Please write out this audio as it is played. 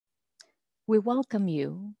We welcome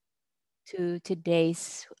you to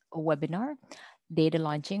today's webinar, Data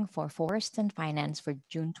Launching for Forest and Finance for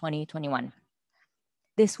June 2021.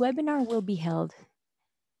 This webinar will be held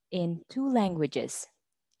in two languages,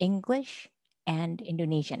 English and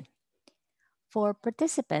Indonesian. For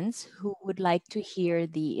participants who would like to hear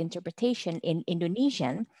the interpretation in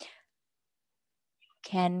Indonesian,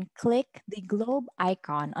 can click the globe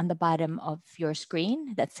icon on the bottom of your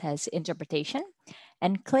screen that says interpretation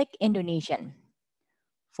and click Indonesian.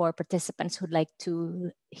 For participants who'd like to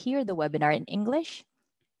hear the webinar in English,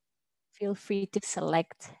 feel free to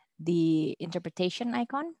select the interpretation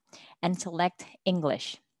icon and select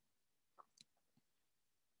English.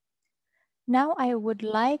 Now I would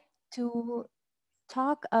like to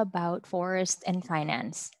talk about forest and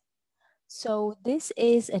finance. So this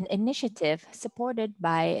is an initiative supported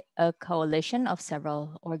by a coalition of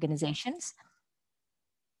several organizations,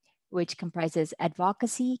 which comprises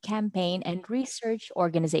advocacy, campaign, and research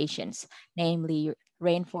organizations, namely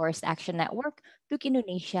Rainforest Action Network, Tuk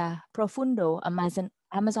Indonesia, Profundo,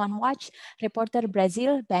 Amazon Watch, Reporter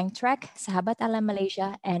Brazil, Bank Track, Sahabat Alam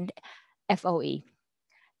Malaysia, and FOE.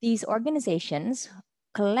 These organizations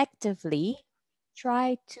collectively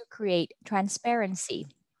try to create transparency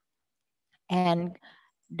and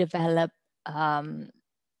develop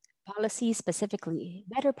policies, specifically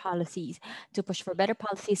better policies, to push for better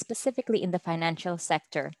policies specifically in the financial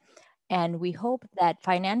sector. And we hope that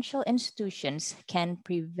financial institutions can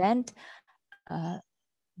prevent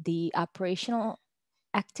the operational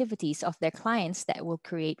activities of their clients that will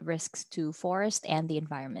create risks to forest and the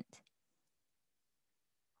environment.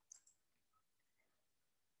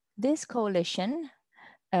 This coalition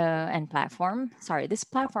this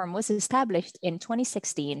platform was established in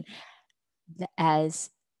 2016 as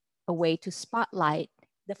a way to spotlight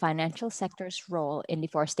the financial sector's role in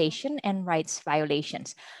deforestation and rights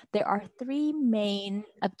violations. There are three main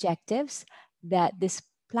objectives that this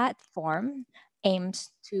platform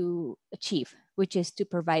aims to achieve, which is to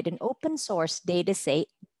provide an open source data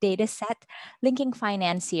set linking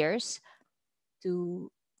financiers to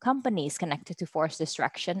companies connected to forest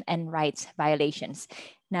destruction and rights violations.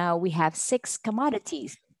 Now we have 6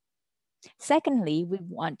 commodities. Secondly, we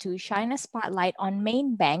want to shine a spotlight on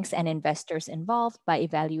main banks and investors involved by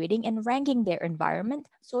evaluating and ranking their environment,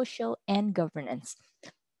 social, and governance.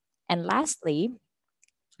 And lastly,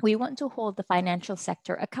 we want to hold the financial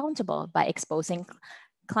sector accountable by exposing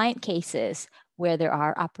client cases where there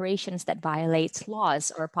are operations that violate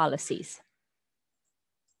laws or policies.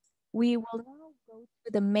 We will now go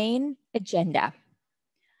to the main agenda.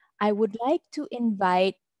 I would like to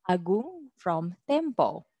invite Agoeng from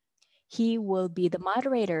Tempo. He will be the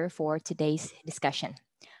moderator for today's discussion.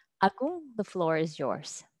 Agoeng, the floor is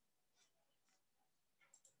yours.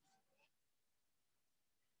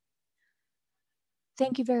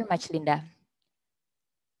 Thank you very much, Linda.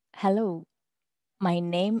 Hello, my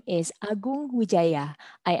name is Agoeng Wijaya.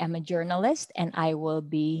 I am a journalist and I will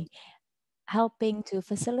be helping to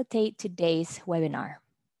facilitate today's webinar.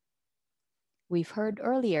 We've heard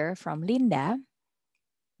earlier from Linda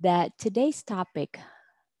that today's topic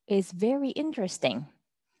is very interesting.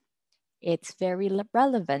 It's very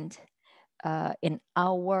relevant in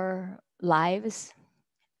our lives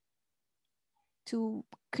to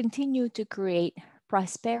continue to create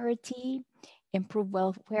prosperity, improve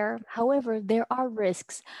welfare. However, there are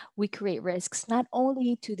risks. We create risks not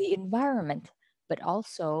only to the environment, but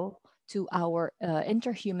also to our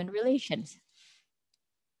interhuman relations.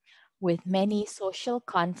 With many social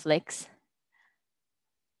conflicts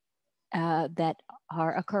that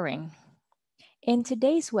are occurring. In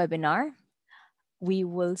today's webinar, we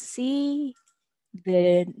will see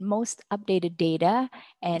the most updated data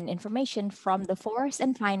and information from the Forest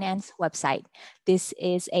and Finance website. This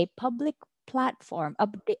is a public platform,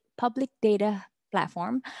 public data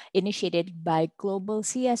platform initiated by global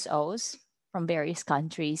CSOs from various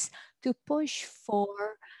countries to push for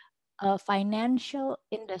a financial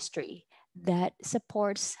industry that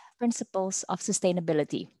supports principles of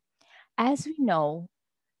sustainability. As we know,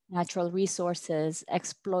 natural resources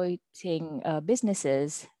exploiting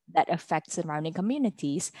businesses that affect surrounding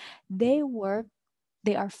communities, they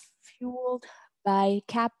are fueled by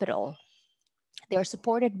capital. They are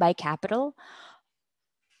supported by capital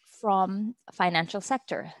from financial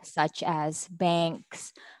sector, such as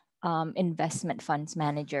banks, investment funds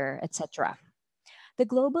manager, etc. The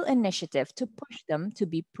global initiative to push them to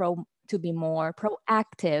be more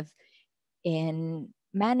proactive in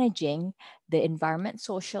managing the environment,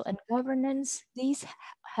 social, and governance, these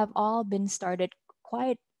have all been started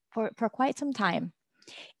for quite some time.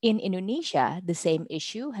 In Indonesia, the same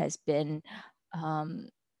issue has been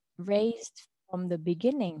raised from the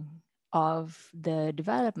beginning of the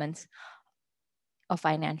development of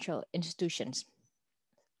financial institutions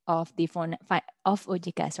of the of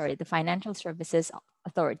OJK, sorry, the Financial Services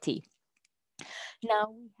Authority.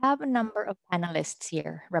 Now, we have a number of panelists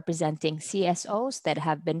here representing CSOs that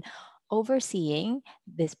have been overseeing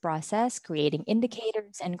this process, creating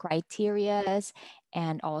indicators and criterias,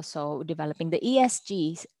 and also developing the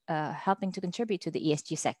ESGs, helping to contribute to the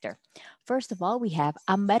ESG sector. First of all, we have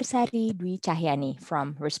Ambarsari Dwi Cahyani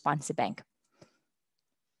from Responsibank.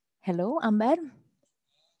 Hello, Ambar.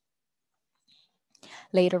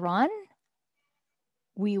 Later on,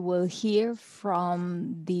 we will hear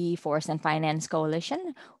from the Forest and Finance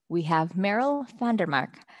Coalition. We have Merel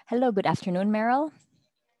Vandermark. Hello, good afternoon, Merel.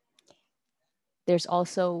 There's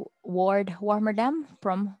also Ward Warmerdam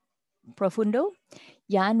from Profundo,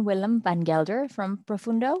 Willem van Gelder from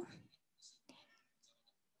Profundo.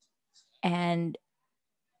 And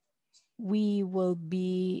we will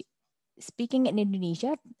be speaking in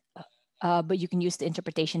Indonesia, but you can use the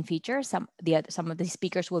interpretation feature. Some of the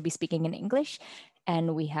speakers will be speaking in English,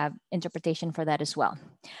 and we have interpretation for that as well.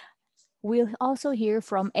 We'll also hear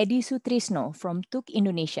from Eddie Sutrisno from TUK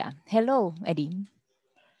Indonesia. Hello, Eddie.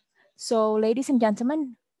 So, ladies and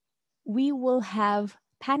gentlemen, we will have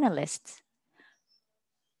panelists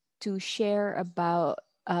to share about,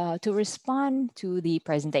 to respond to the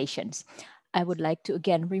presentations. I would like to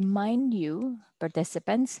again remind you,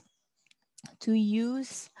 participants, to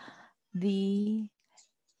use the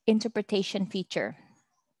interpretation feature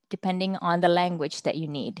depending on the language that you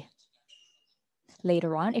need.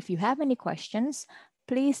 Later on, if you have any questions,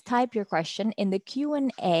 please type your question in the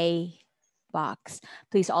Q&A box.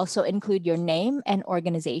 Please also include your name and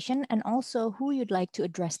organization and also who you'd like to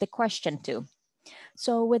address the question to.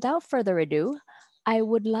 So without further ado, I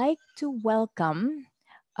would like to welcome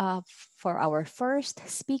for our first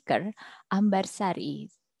speaker, Ambarsari,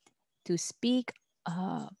 to speak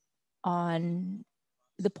on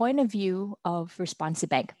the point of view of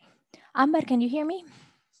Responsibank. Ambar, can you hear me?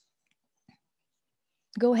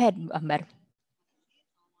 Go ahead, Ambar.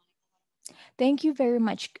 Thank you very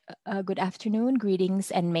much. Good afternoon,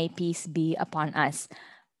 greetings, and may peace be upon us.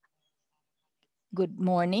 Good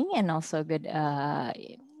morning and also good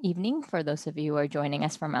evening for those of you who are joining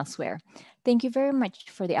us from elsewhere. Thank you very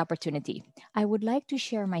much for the opportunity. I would like to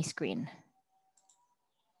share my screen.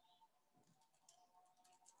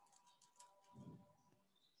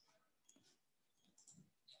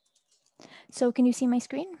 So can you see my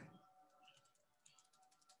screen?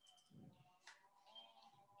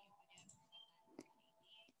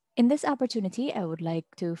 In this opportunity, I would like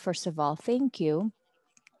to first of all thank you.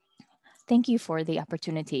 Thank you for the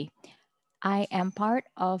opportunity. I am part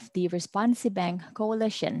of the Responsibank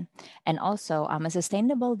Coalition, and also I'm a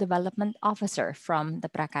Sustainable Development Officer from the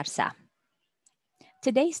Prakarsa.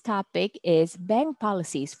 Today's topic is bank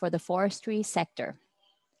policies for the forestry sector.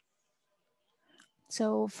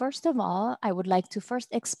 So first of all, I would like to first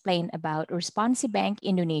explain about Responsibank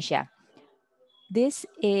Indonesia. This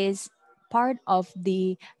is part of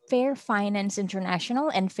the Fair Finance International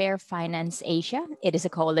and Fair Finance Asia. It is a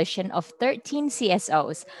coalition of 13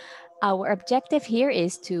 CSOs. Our objective here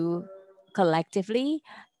is to collectively,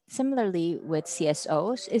 similarly with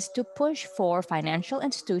CSOs, is to push for financial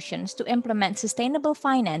institutions to implement sustainable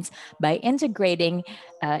finance by integrating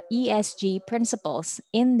ESG principles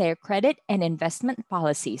in their credit and investment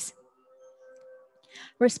policies.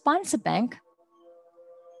 Responsibank,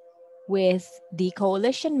 with the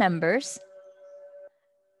coalition members,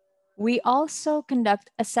 we also conduct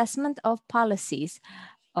assessment of policies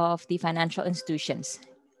of the financial institutions.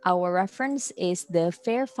 Our reference is the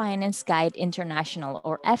Fair Finance Guide International,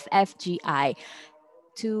 or FFGI,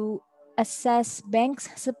 to assess banks'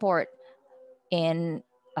 support in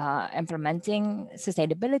implementing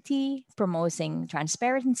sustainability, promoting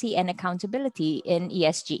transparency and accountability in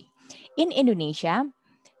ESG. In Indonesia,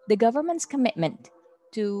 the government's commitment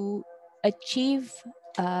to achieve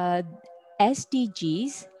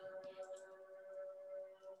SDGs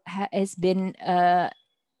has been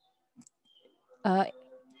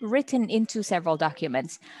written into several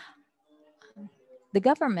documents. The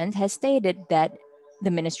government has stated that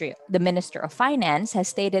the Minister of Finance has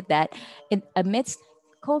stated that amidst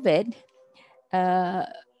COVID,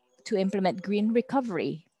 to implement green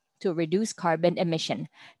recovery to reduce carbon emission.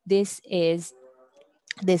 This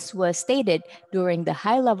was stated during the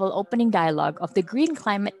high-level opening dialogue of the Green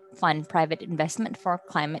Climate Fund Private Investment for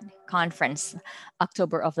Climate Conference,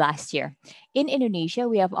 October of last year. In Indonesia,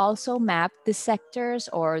 we have also mapped the sectors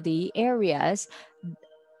or the areas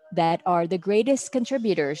that are the greatest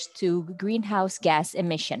contributors to greenhouse gas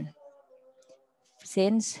emission.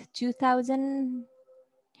 since 2000,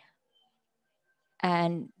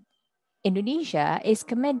 and Indonesia is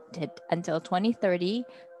committed until 2030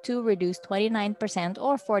 to reduce 29%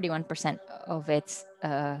 or 41% of its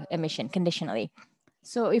emission conditionally.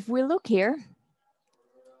 So if we look here,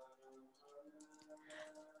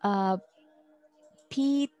 uh,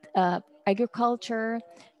 peat, agriculture,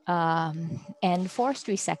 and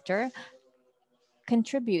forestry sector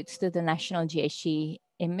contributes to the national GHG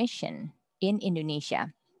emission in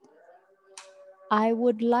Indonesia. I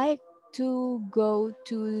would like to go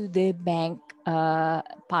to the bank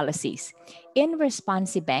policies. In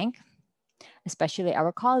Responsibank, especially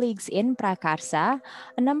our colleagues in Prakarsa,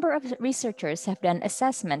 a number of researchers have done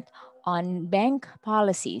assessment on bank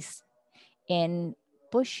policies in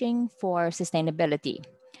pushing for sustainability.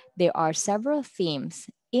 There are several themes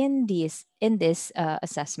in this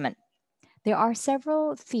assessment. There are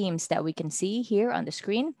several themes that we can see here on the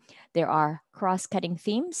screen. There are cross-cutting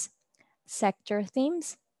themes, sector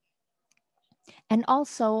themes, and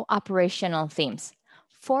also operational themes.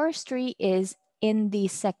 Forestry is in the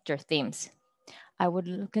sector themes. I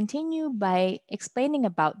would continue by explaining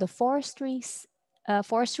about the forestry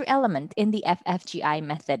element in the FFGI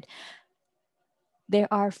method. There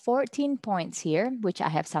are 14 points here, which I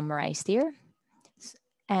have summarized here.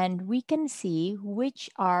 And we can see which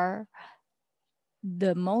are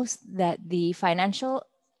the most that the financial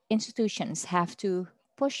institutions have to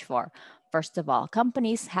push for. First of all,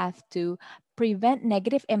 companies have to prevent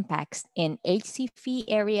negative impacts in HCV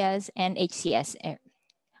areas and HCS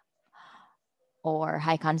or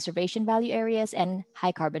high conservation value areas and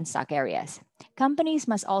high carbon stock areas. Companies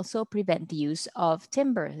must also prevent the use of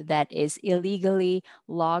timber that is illegally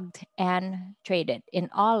logged and traded in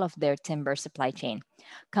all of their timber supply chain.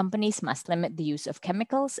 Companies must limit the use of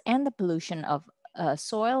chemicals and the pollution of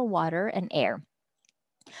soil, water, and air.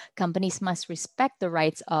 Companies must respect the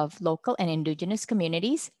rights of local and indigenous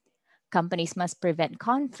communities. Companies must prevent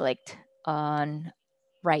conflict on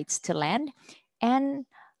rights to land and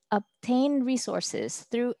obtain resources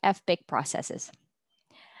through FPIC processes.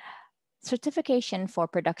 Certification for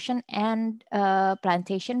production and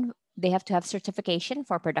plantation. They have to have certification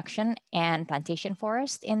for production and plantation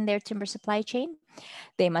forest in their timber supply chain.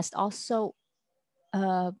 They must also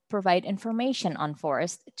provide information on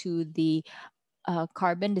forest to the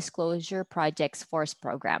Carbon Disclosure Project's forest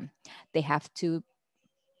program. They have to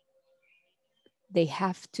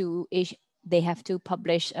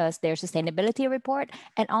publish their sustainability report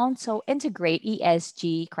and also integrate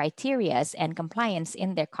ESG criteria and compliance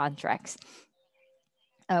in their contracts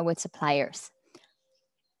with suppliers.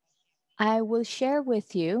 I will share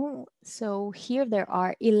with you. So here there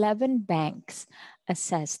are 11 banks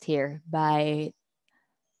assessed here by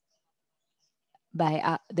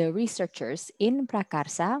the researchers in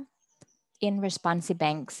Prakarsa in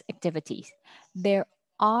Responsibank's activities. There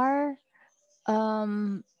are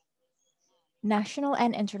national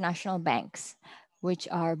and international banks, which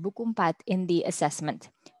are bukumpat in the assessment.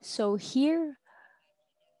 So here,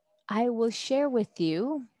 I will share with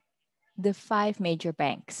you the 5 major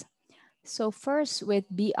banks. So first with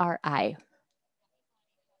BRI.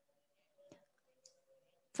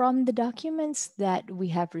 From the documents that we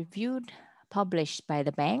have reviewed, published by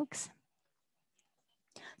the banks,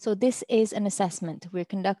 so this is an assessment. We're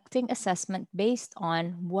conducting assessment based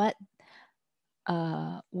on what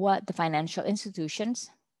the financial institutions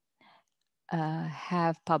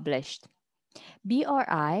have published.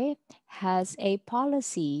 BRI has a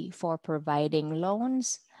policy for providing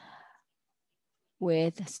loans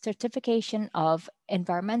with certification of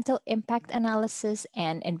environmental impact analysis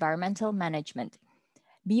and environmental management.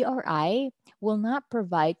 BRI will not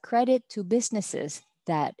provide credit to businesses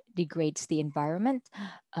that degrades the environment,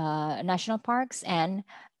 national parks, and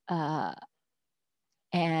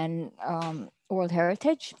World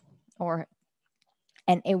Heritage,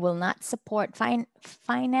 and it will not support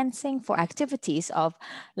financing for activities of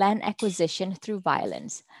land acquisition through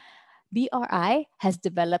violence. BRI has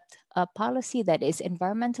developed a policy that is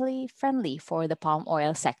environmentally friendly for the palm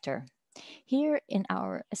oil sector. Here in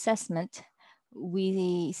our assessment,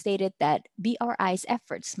 we stated that BRI's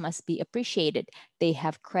efforts must be appreciated. They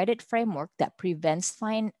have credit framework that prevents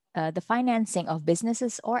the financing of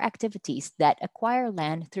businesses or activities that acquire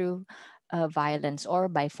land through violence or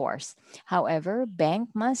by force. However, bank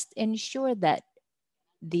must ensure that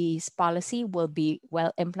this policy will be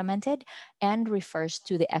well implemented and refers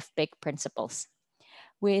to the FPIC principles.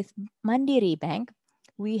 With Mandiri Bank,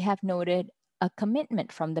 we have noted a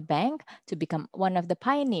commitment from the bank to become one of the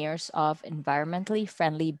pioneers of environmentally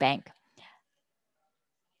friendly bank.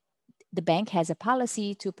 The bank has a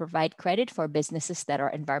policy to provide credit for businesses that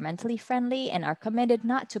are environmentally friendly and are committed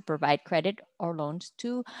not to provide credit or loans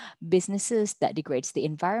to businesses that degrades the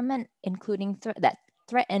environment, including that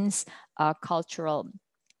threatens cultural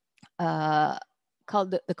the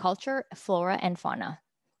culture, flora, and fauna,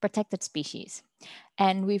 protected species.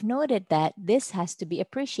 And we've noted that this has to be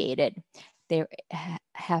appreciated. There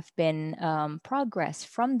have been progress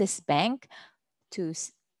from this bank to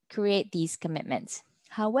create these commitments.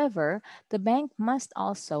 However, the bank must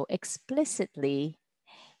also explicitly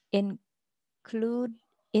include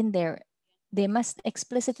in their they must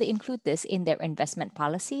explicitly include this in their investment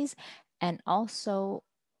policies and also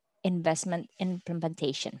investment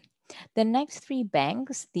implementation. The next three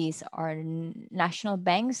banks, these are national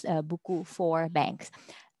banks, Buku 4 banks.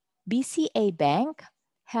 BCA Bank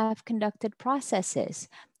have conducted processes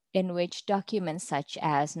in which documents such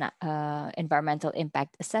as environmental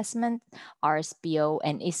impact assessment, RSPO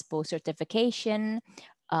and ISPO certification,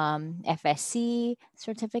 FSC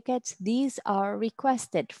certificates, these are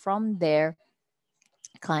requested from their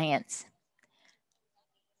clients.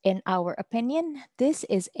 In our opinion, this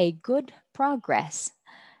is a good progress.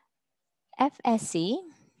 FSC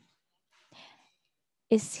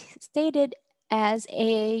is stated as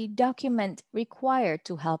a document required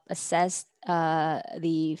to help assess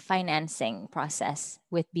the financing process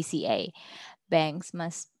with BCA. Banks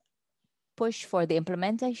must push for the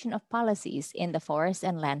implementation of policies in the forest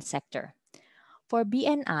and land sector. For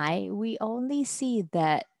BNI, we only see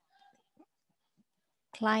that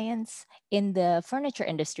clients in the furniture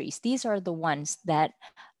industries, these are the ones that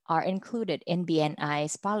are included in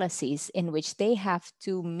BNI's policies in which they have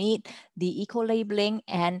to meet the eco-labeling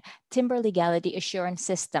and timber legality assurance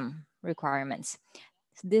system requirements.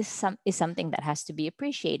 This is something that has to be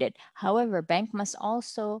appreciated. However, bank must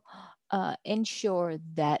also ensure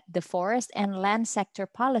that the forest and land sector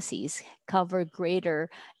policies cover greater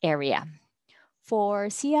area. For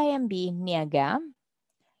CIMB Niaga,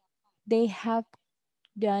 they have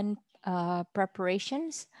done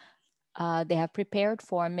preparations. They have prepared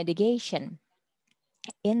for mitigation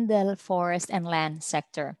in the forest and land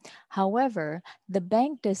sector. However, the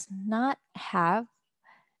bank does not have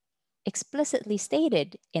explicitly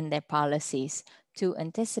stated in their policies to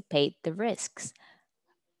anticipate the risks.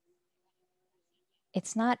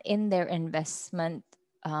 It's not in their investment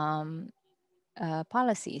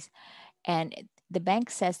policies. And the bank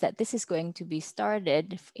says that this is going to be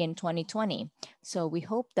started in 2020. So we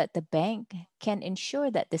hope that the bank can ensure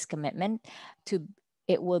that this commitment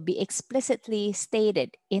it will be explicitly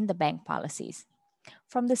stated in the bank policies.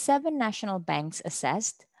 From the 7 national banks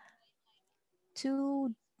assessed,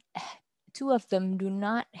 two of them do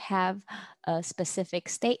not have specific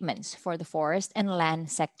statements for the forest and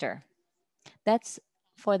land sector. That's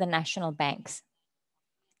for the national banks.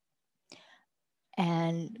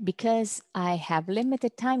 And because I have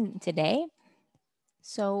limited time today,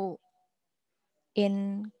 so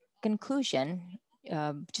in conclusion,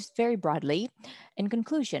 just very broadly, in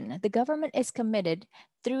conclusion, the government is committed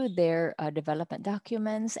through their development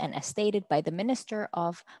documents and as stated by the Minister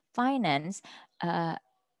of Finance,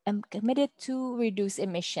 committed to reduce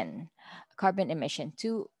carbon emission,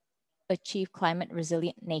 to achieve climate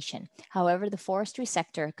resilient nation. However, the forestry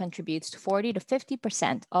sector contributes to 40 to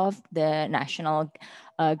 50% of the national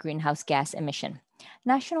greenhouse gas emission.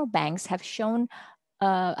 National banks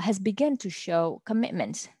has begun to show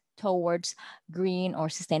commitments towards green or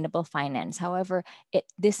sustainable finance. However,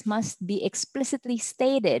 this must be explicitly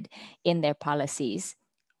stated in their policies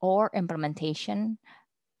or implementation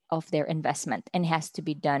of their investment and has to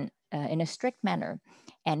be done in a strict manner.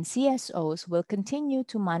 And CSOs will continue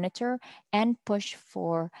to monitor and push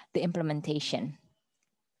for the implementation,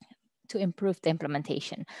 to improve the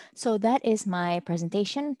implementation. So that is my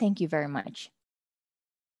presentation. Thank you very much.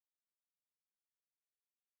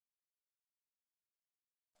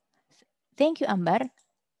 Thank you, Ambar.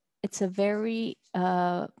 It's a very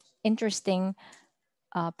interesting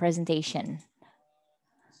presentation.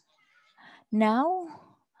 Now,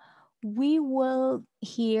 we will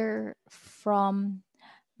hear from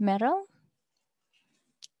Merel,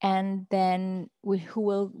 and then we'll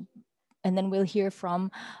hear from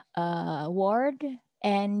Ward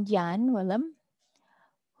and Jan Willem,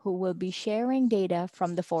 who will be sharing data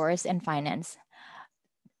from the forest and finance.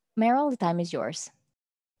 Merel, the time is yours.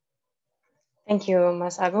 Thank you,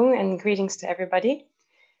 Mas Agoeng, and greetings to everybody.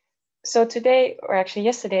 So today, or actually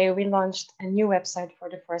yesterday, we launched a new website for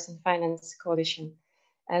the Forest and Finance Coalition.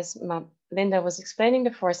 As Linda was explaining,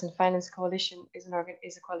 the Forest and Finance Coalition is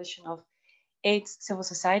a coalition of 8 civil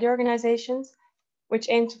society organizations, which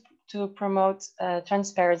aim to promote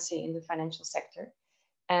transparency in the financial sector.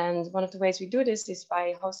 And one of the ways we do this is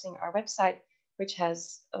by hosting our website, which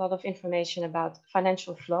has a lot of information about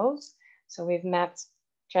financial flows. So we've mapped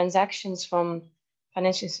transactions from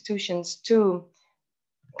financial institutions to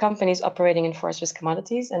companies operating in forest risk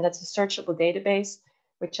commodities. And that's a searchable database,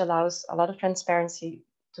 which allows a lot of transparency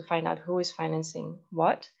to find out who is financing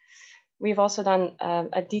what. We've also done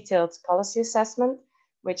a detailed policy assessment,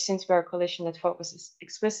 which, since we are a coalition that focuses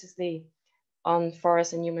explicitly on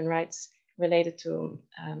forests and human rights related to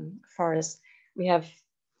forests, we have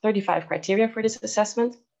 35 criteria for this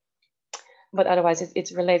assessment. But otherwise,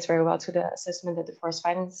 it relates very well to the assessment that the Forest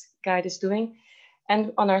Finance Guide is doing.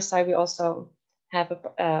 And on our side, we also have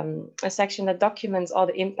a section that documents all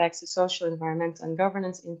the impacts, the social, environmental, and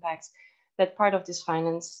governance impacts that part of this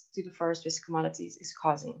finance to the forest risk commodities is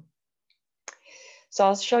causing. So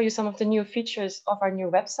I'll show you some of the new features of our new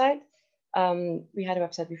website. We had a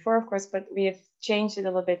website before, of course, but we have changed it a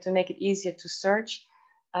little bit to make it easier to search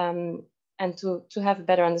and to have a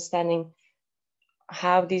better understanding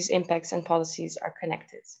how these impacts and policies are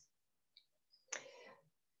connected.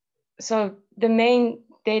 So the main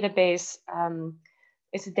database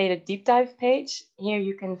is a data deep dive page. Here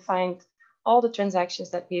you can find all the transactions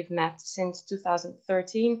that we've mapped since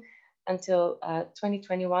 2013 until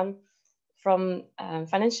 2021, from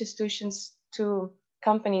financial institutions to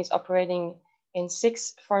companies operating in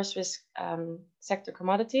 6 forest risk sector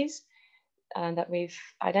commodities that we've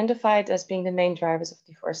identified as being the main drivers of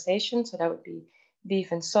deforestation. So that would be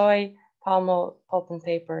beef and soy, palm oil, pulp and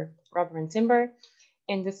paper, rubber and timber,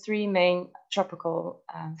 in the 3 main tropical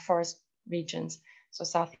forest regions. So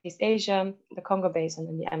Southeast Asia, the Congo Basin,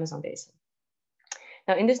 and the Amazon Basin.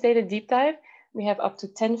 Now, in this data deep dive, we have up to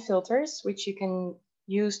 10 filters, which you can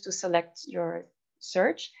use to select your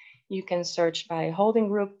search. You can search by holding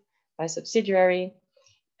group, by subsidiary.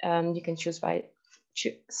 You can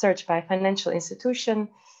search by financial institution,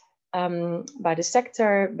 by the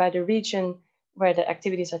sector, by the region where the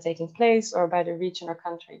activities are taking place, or by the region or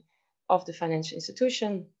country of the financial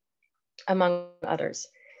institution, among others.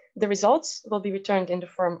 The results will be returned in the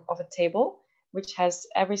form of a table, which has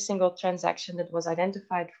every single transaction that was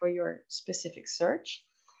identified for your specific search.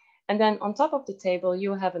 And then on top of the table,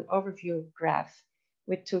 you have an overview graph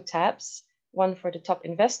with 2 tabs, one for the top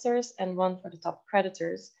investors and one for the top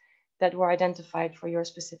creditors that were identified for your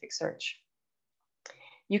specific search.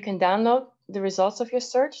 You can download the results of your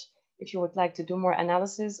search if you would like to do more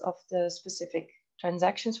analysis of the specific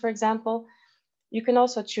transactions, for example. You can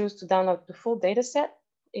also choose to download the full data set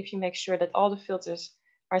if you make sure that all the filters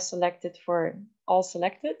are selected for all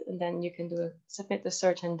selected, and then you can submit the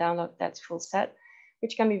search and download that full set,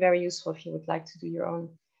 which can be very useful if you would like to do your own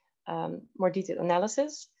more detailed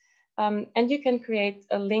analysis. And you can create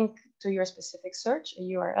a link to your specific search, a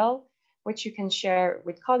URL, which you can share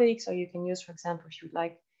with colleagues, or you can use, for example, if you would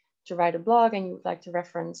like to write a blog and you would like to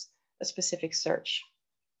reference a specific search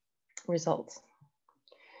result.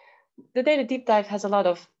 The data deep dive has a lot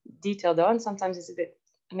of detail though, and sometimes it's a bit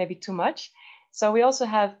maybe too much. So we also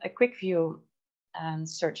have a quick view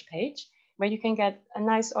search page where you can get a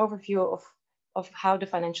nice overview of how the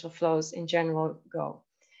financial flows in general go.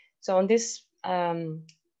 So on this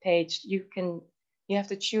page, you have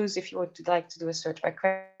to choose if you would like to do a search by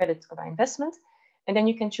credit or by investment, and then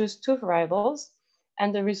you can choose 2 variables,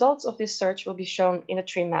 and the results of this search will be shown in a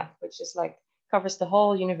tree map, which is covers the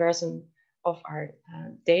whole universum of our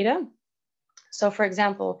data. So for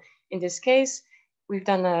example, in this case, we've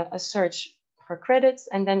done a search for credits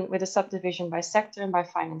and then with a subdivision by sector and by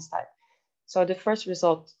finance type. So the first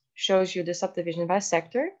result shows you the subdivision by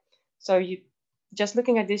sector. So you just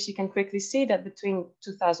looking at this, you can quickly see that between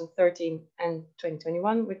 2013 and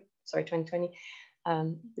 2021, 2020,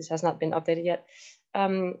 this has not been updated yet.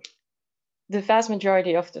 The vast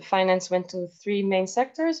majority of the finance went to 3 main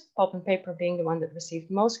sectors, pulp and paper being the one that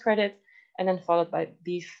received most credit, and then followed by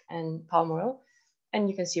beef and palm oil. And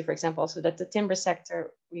you can see, for example, also that the timber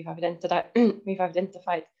sector, we've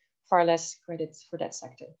identified far less credits for that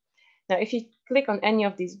sector. Now, if you click on any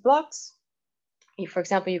of these blocks, for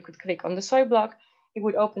example, you could click on the soy block, it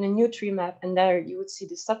would open a new tree map, and there you would see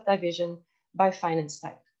the subdivision by finance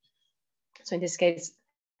type. So in this case,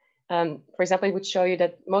 for example, it would show you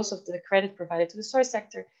that most of the credit provided to the soy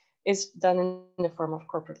sector is done in the form of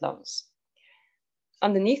corporate loans.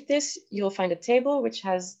 Underneath this, you'll find a table which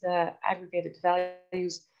has the aggregated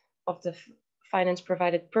values of the finance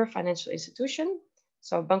provided per financial institution.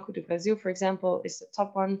 So Banco do Brasil, for example, is the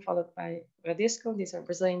top one, followed by Bradesco. These are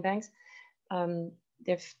Brazilian banks.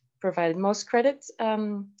 They've provided most credit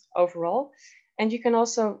overall. And you can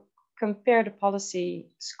also compare the policy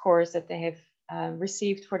scores that they have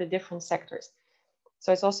received for the different sectors.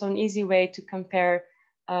 So it's also an easy way to compare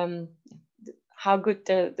how good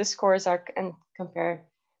the scores are and compare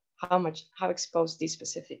how exposed these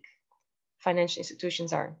specific financial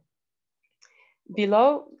institutions are.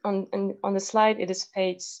 Below on the slide, it is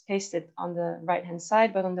pasted on the right-hand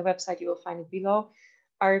side, but on the website you will find it below,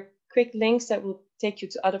 are quick links that will take you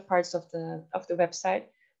to other parts of the website.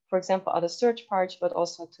 For example, other search parts, but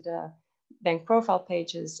also to the bank profile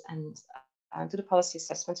pages and to the policy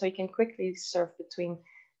assessment. So you can quickly surf between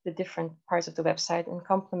the different parts of the website and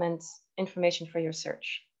complement information for your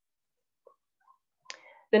search.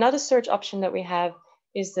 Another search option that we have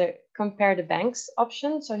is the compare the banks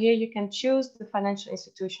option. So here you can choose the financial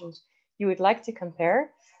institutions you would like to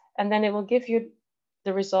compare, and then it will give you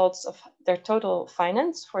the results of their total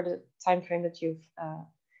finance for the time frame that you've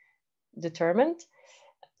determined,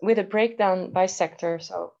 with a breakdown by sector.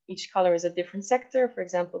 So each color is a different sector. For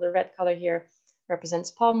example, the red color here represents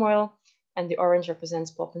palm oil and the orange represents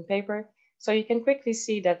pulp and paper. So you can quickly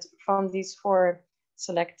see that from these 4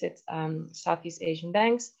 selected Southeast Asian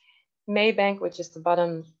banks, Maybank, which is the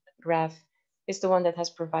bottom graph, is the one that has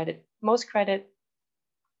provided most credit,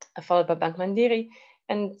 followed by Bank Mandiri.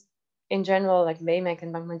 And in general, like Maybank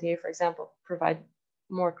and Bank Mandiri, for example, provide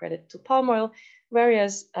more credit to palm oil,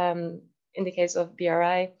 whereas in the case of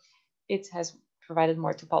BRI, it has provided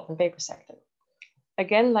more to pulp and paper sector.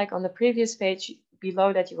 Again, like on the previous page,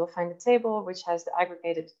 below that you will find a table which has the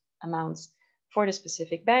aggregated amounts for the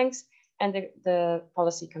specific banks and the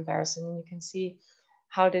policy comparison. And you can see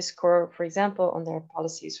how they score, for example, on their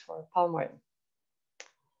policies for palm oil.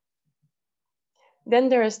 Then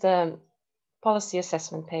there is the policy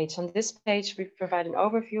assessment page. On this page, we provide an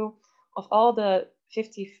overview of all the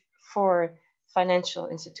 54 financial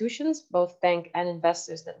institutions, both bank and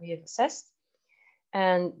investors, that we have assessed.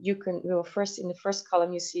 And we will first, in the first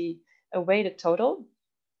column, you see a weighted total.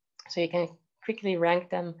 So you can quickly rank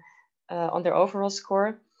them on their overall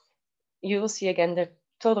score. You will see again the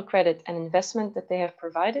total credit and investment that they have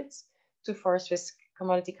provided to forest risk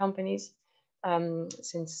commodity companies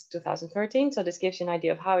since 2013. So this gives you an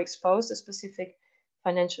idea of how exposed a specific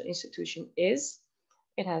financial institution is.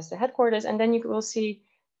 It has the headquarters, and then you will see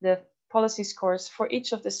the policy scores for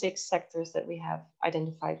each of the 6 sectors that we have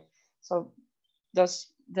identified. So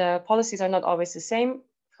the policies are not always the same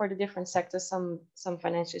for the different sectors. Some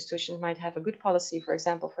financial institutions might have a good policy, for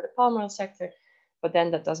example, for the palm oil sector, but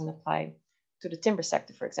then that doesn't apply to the timber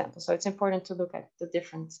sector, for example. So it's important to look at the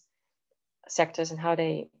different sectors and how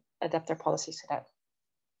they adapt their policies to that.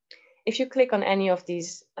 If you click on any of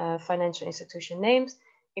these financial institution names,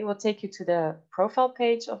 it will take you to the profile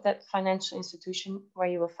page of that financial institution where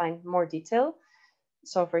you will find more detail.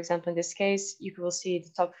 So for example, in this case, you will see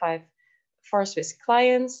the top 5 forest risk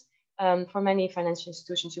clients. For many financial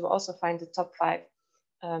institutions, you will also find the top 5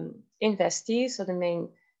 investees, so the main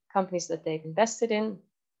companies that they've invested in.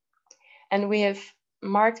 And we have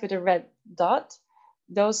marked with a red dot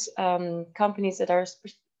those companies that are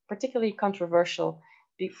particularly controversial,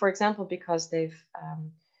 for example, because they've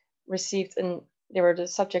they were the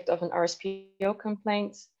subject of an RSPO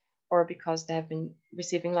complaint, or because they have been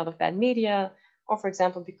receiving a lot of bad media, or for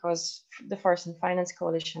example, because the Forest and Finance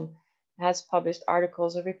Coalition has published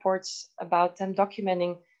articles or reports about them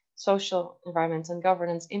documenting social, environmental, and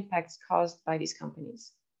governance impacts caused by these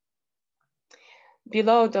companies.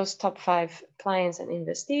 Below those top 5 clients and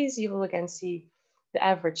investees, you will again see the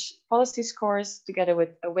average policy scores together with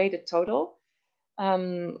a weighted total.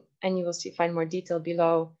 And you will find more detail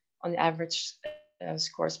below on the average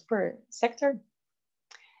scores per sector.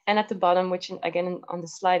 And at the bottom, which again on the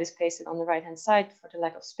slide is pasted on the right-hand side for the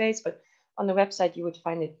lack of space, but on the website you would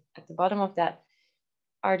find it at the bottom of that,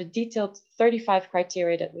 are the detailed 35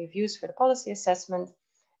 criteria that we've used for the policy assessment.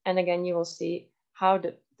 And again, you will see how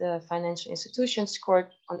the financial institution scored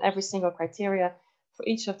on every single criteria for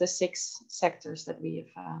each of the 6 sectors that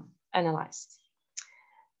we have analyzed.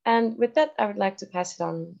 And with that, I would like to pass it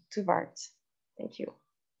on to Bart. Thank you.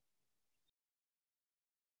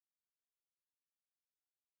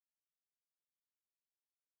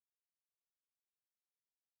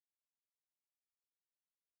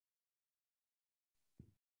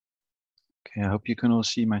 Okay, I hope you can all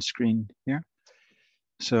see my screen here.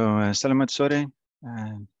 So, Selamat sore.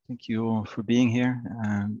 Thank you all for being here,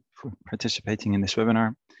 for participating in this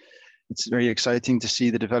webinar. It's very exciting to see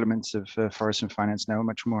the developments of Forest and Finance now, a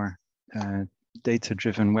much more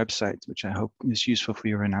data-driven website, which I hope is useful for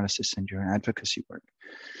your analysis and your advocacy work.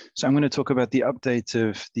 So I'm going to talk about the update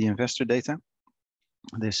of the investor data.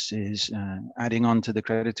 This is adding on to the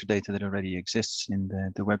creditor data that already exists in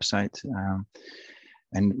the website.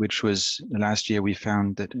 and which was last year we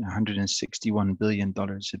found that $161 billion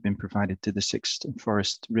had been provided to the 6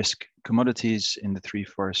 forest risk commodities in the 3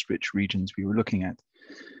 forest rich regions we were looking at.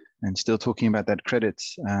 And still talking about that credit,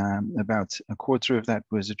 about a quarter of that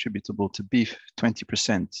was attributable to beef,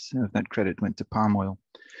 20% of that credit went to palm oil,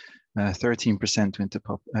 13% went to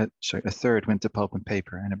pulp, a third went to pulp and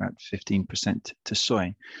paper, and about 15% to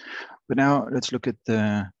soy. But now let's look at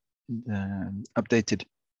the updated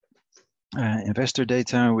investor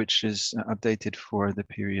data, which is updated for the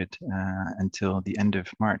period until the end of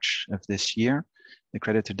March of this year. The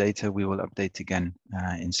creditor data we will update again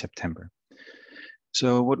in September.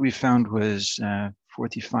 So what we found was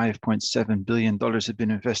 $45.7 billion had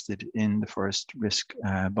been invested in the forest risk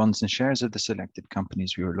bonds and shares of the selected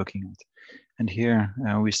companies we were looking at. And here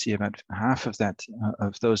we see about half of that,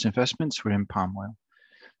 of those investments were in palm oil.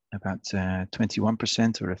 About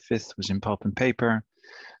 21% or a fifth was in pulp and paper,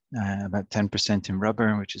 about 10% in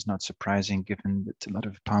rubber, which is not surprising given that a lot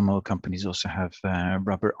of palm oil companies also have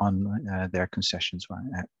rubber on their concessions,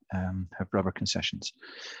 have rubber concessions,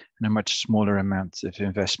 and a much smaller amount of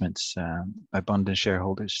investments by bond and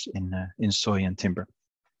shareholders in soy and timber.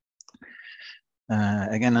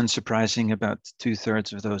 Again, unsurprising, about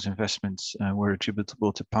 2/3 of those investments were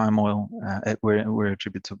attributable to palm oil, were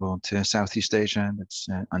attributable to Southeast Asia. That's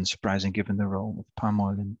unsurprising given the role of palm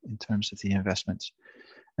oil in terms of the investments.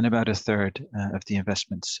 And about a third of the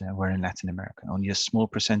investments were in Latin America. Only a small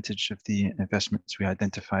percentage of the investments we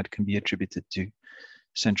identified can be attributed to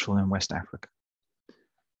Central and West Africa.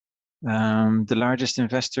 The largest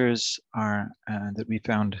investors are that we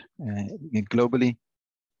found globally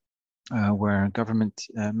were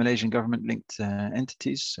Malaysian government-linked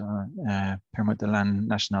entities, so Permodalan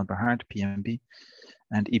Nasional Berhad, PMB,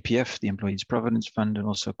 and EPF, the Employees Providence Fund, and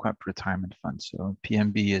also QAP Retirement Fund. So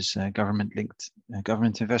PMB is a government-linked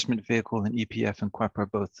government investment vehicle, and EPF and QAP are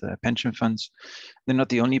both pension funds. They're not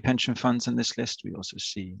the only pension funds on this list. We also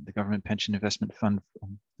see the Government Pension Investment Fund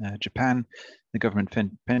from Japan, the Government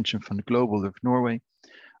Pension Fund Global of Norway,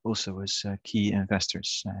 also as key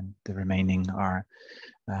investors, and the remaining are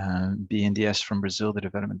BNDES from Brazil, the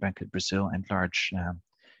Development Bank of Brazil, and large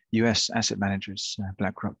US asset managers,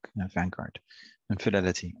 BlackRock, Vanguard, and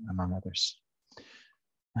Fidelity, among others.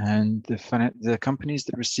 And the companies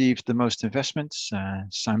that received the most investments,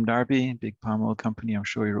 Sime Darby, big palm oil company I'm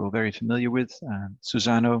sure you're all very familiar with,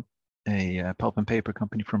 Suzano, a pulp and paper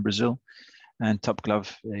company from Brazil, and Top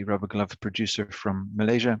Glove, a rubber glove producer from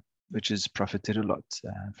Malaysia, which has profited a lot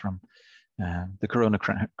from the corona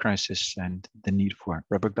crisis and the need for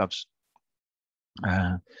rubber gloves.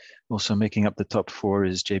 Also making up the top 4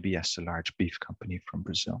 is JBS, a large beef company from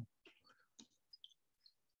Brazil.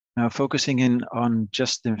 Now, focusing in on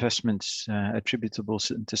just investments attributable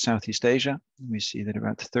to Southeast Asia, we see that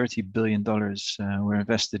about $30 billion were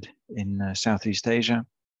invested in Southeast Asia.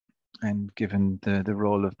 And given the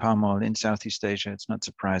role of palm oil in Southeast Asia, it's not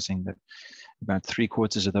surprising that about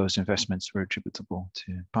 3/4 of those investments were attributable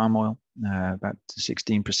to palm oil, about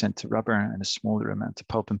 16% to rubber, and a smaller amount to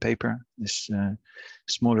pulp and paper. This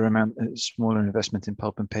smaller investment in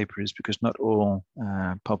pulp and paper is because not all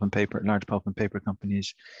large pulp and paper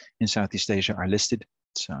companies in Southeast Asia are listed.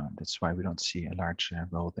 So that's why we don't see a large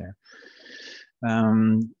role there.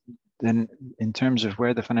 Then in terms of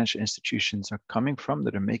where the financial institutions are coming from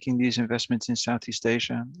that are making these investments in Southeast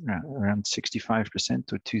Asia, around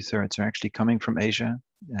 65% or 2/3 are actually coming from Asia,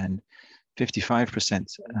 and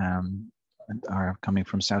 55% are coming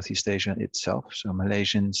from Southeast Asia itself. So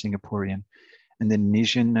Malaysian, Singaporean, and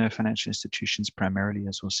Indonesian financial institutions primarily,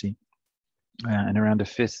 as we'll see. And around a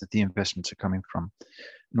fifth of the investments are coming from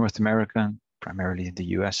North America, primarily the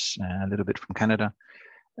US, a little bit from Canada,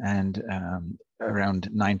 and around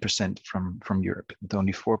 9% from Europe, with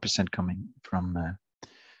only 4% coming from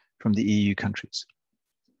the EU countries.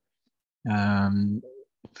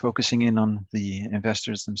 Focusing in on the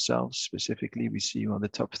investors themselves specifically, we see the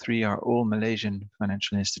top 3 are all Malaysian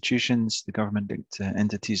financial institutions, the government-linked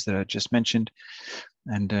entities that I just mentioned,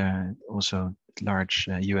 and also large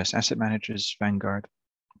US asset managers, Vanguard,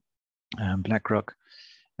 BlackRock,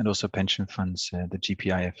 and also pension funds. The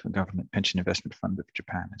GPIF, Government Pension Investment Fund of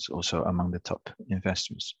Japan, is also among the top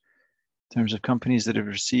investors. In terms of companies that have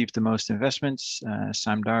received the most investments,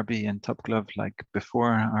 Sime Darby and Top Glove, like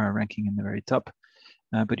before, are ranking in the very top.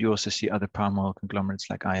 But you also see other palm oil conglomerates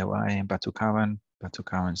like IOI and Batu Kawan. Batu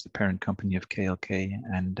Kawan is the parent company of KLK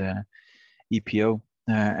and EPO,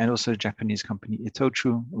 and also the Japanese company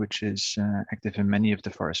Itochu, which is active in many of the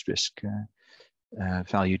forest risk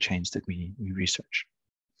value chains that we research.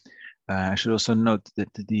 I should also note that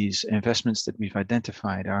these investments that we've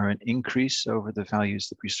identified are an increase over the values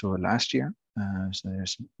that we saw last year. So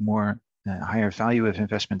there's more higher value of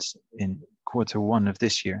investments in Q1 of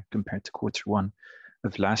this year compared to Q1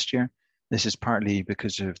 of last year. This is partly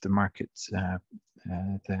because of the markets,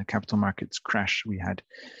 the capital markets crash we had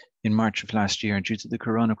in March of last year due to the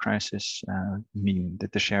corona crisis, meaning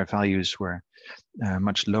that the share values were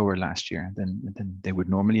much lower last year than they would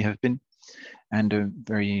normally have been, and a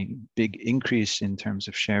very big increase in terms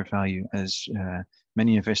of share value as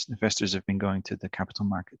many investors have been going to the capital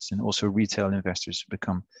markets, and also retail investors have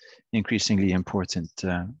become increasingly important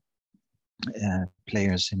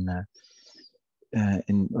players in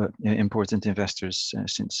important investors,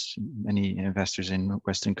 since many investors in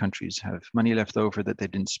Western countries have money left over that they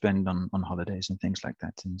didn't spend on holidays and things like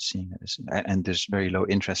that, and seeing it as, and there's very low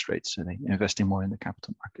interest rates, so they're investing more in the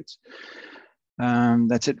capital markets.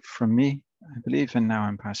 That's it from me, I believe, and now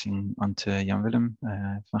I'm passing on to Willem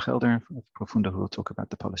van Gelder of Profundo, who will talk about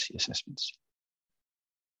the policy assessments.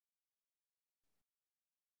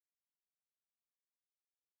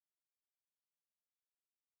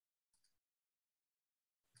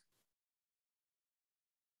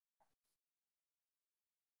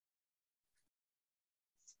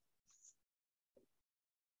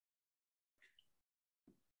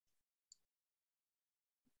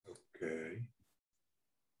 Okay.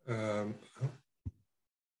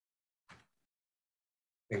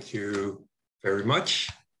 Thank you very much.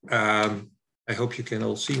 I hope you can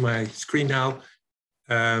all see my screen now.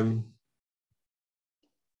 I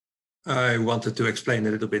wanted to explain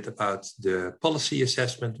a little bit about the policy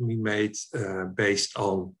assessment we made based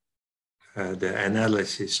on the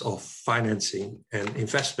analysis of financing and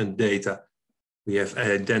investment data. We have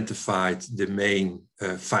identified the main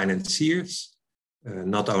financiers,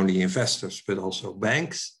 not only investors, but also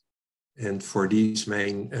banks. And for these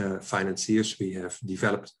main financiers, we have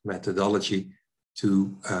developed methodology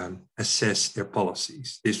to assess their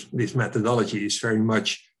policies. This methodology is very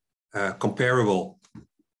much comparable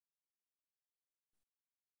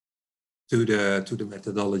to the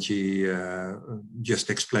methodology just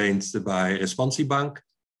explained by Responsibank,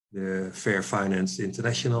 the Fair Finance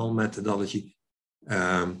International methodology.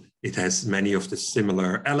 It has many of the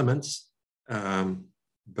similar elements,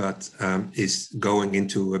 but is going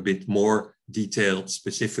into a bit more detailed,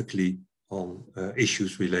 specifically on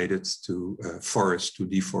issues related to forest, to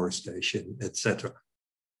deforestation, etc.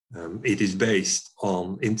 It is based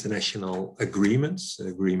on international agreements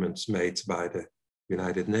made by the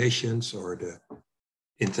United Nations or the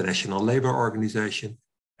International Labour Organization,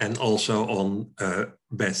 and also on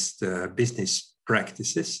best business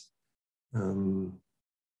practices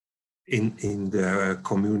in the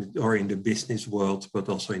community or in the business world, but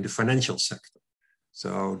also in the financial sector.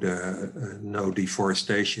 So the no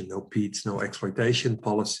deforestation, no peats, no exploitation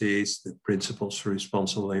policies, the principles for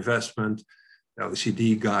responsible investment, the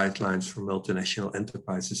OECD guidelines for multinational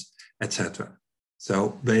enterprises, etc.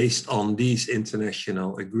 So based on these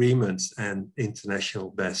international agreements and international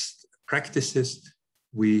best practices,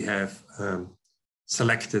 we have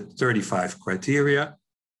selected 35 criteria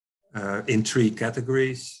in 3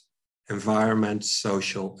 categories: environment,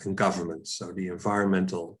 social, and government. So the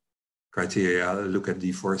environmental criteria look at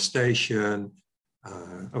deforestation,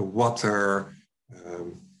 water,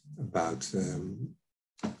 about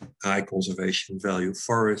high conservation value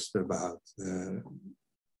forest, about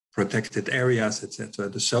protected areas, etc.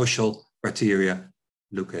 The social criteria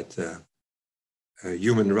look at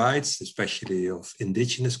human rights, especially of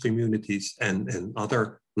indigenous communities and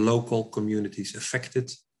other local communities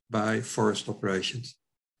affected by forest operations,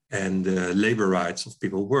 and labor rights of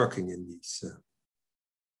people working in these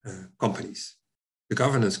companies. The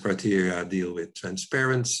governance criteria deal with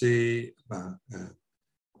transparency,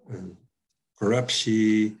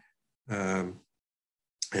 corruption,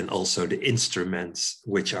 and also the instruments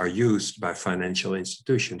which are used by financial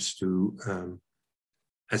institutions to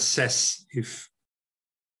assess if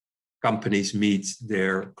companies meet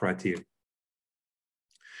their criteria.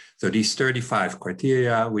 So these 35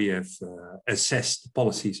 criteria, we have assessed the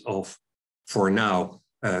policies of, for now,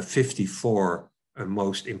 54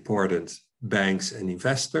 most important banks and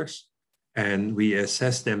investors, and we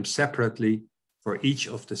assess them separately for each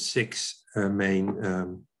of the 6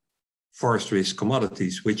 main forest risk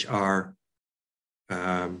commodities, which are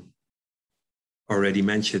already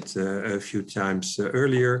mentioned a few times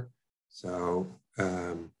earlier. So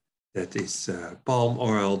that is palm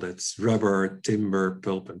oil, that's rubber, timber,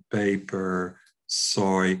 pulp and paper,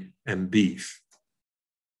 soy, and beef.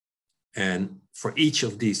 And for each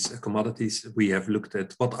of these commodities, we have looked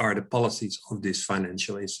at what are the policies of these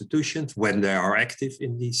financial institutions when they are active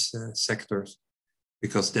in these sectors,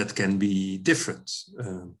 because that can be different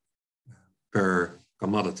per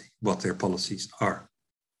commodity, what their policies are.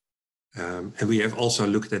 And we have also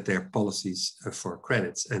looked at their policies for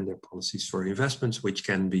credits and their policies for investments, which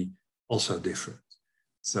can be also different.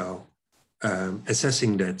 So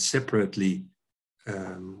assessing that separately,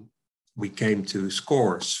 we came to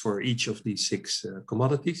scores for each of these 6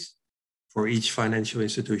 commodities, for each financial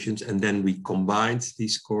institutions, and then we combined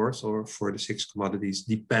these scores or for the 6 commodities,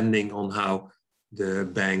 depending on how the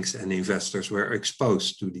banks and investors were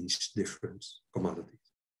exposed to these different commodities.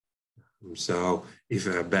 So if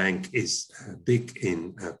a bank is big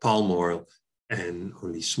in palm oil and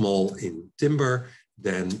only small in timber,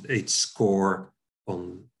 then its score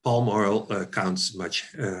on palm oil counts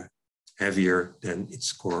much heavier than its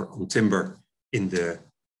score on timber in the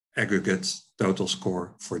aggregate total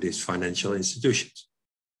score for these financial institutions.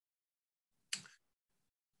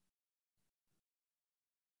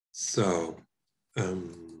 So,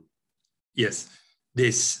 yes,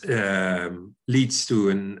 this leads to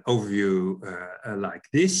an overview like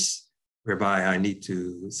this, whereby I need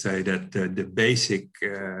to say that the basic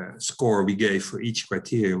score we gave for each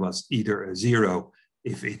criteria was either a 0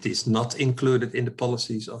 if it is not included in the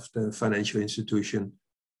policies of the financial institution,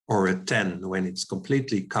 or a 10 when it's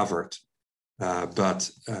completely covered,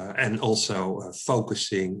 and also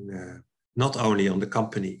focusing not only on the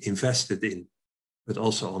company invested in, but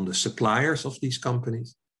also on the suppliers of these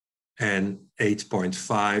companies, and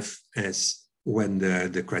 8.5 as when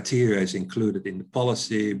the criteria is included in the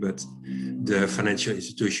policy, but the financial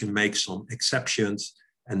institution makes some exceptions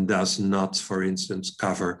and does not, for instance,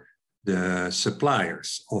 cover the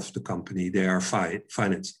suppliers of the company they are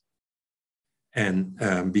financing.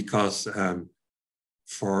 And because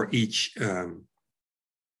for each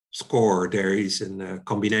score, there is a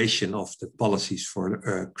combination of the policies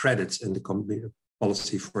for credits and the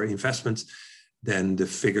policy for investments, then the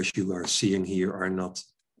figures you are seeing here are not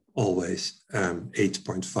always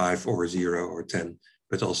 8.5 or 0 or 10,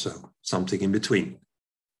 but also something in between.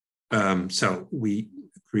 So we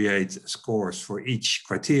create scores for each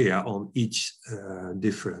criteria on each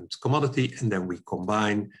different commodity, and then we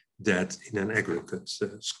combine that in an aggregate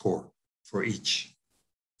score for each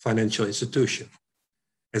financial institution.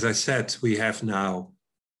 As I said, we have now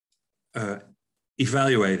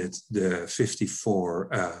evaluated the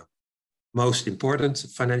 54 most important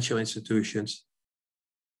financial institutions.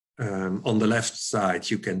 On the left side,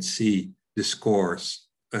 you can see the scores,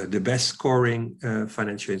 the best scoring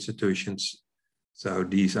financial institutions. So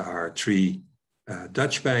these are 3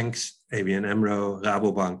 Dutch banks, ABN AMRO,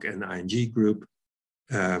 Rabobank, and ING Group.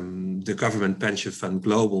 The Government Pension Fund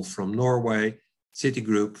Global from Norway,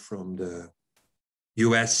 Citigroup from the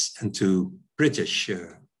US, and 2 British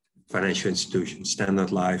financial institutions,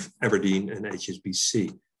 Standard Life, Aberdeen, and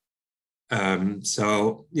HSBC.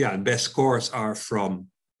 So yeah, best scores are from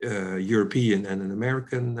European and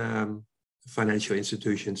American financial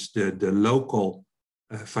institutions. The local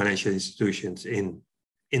financial institutions in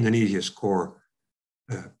Indonesia score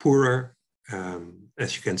poorer.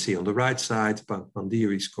 As you can see on the right side, Bank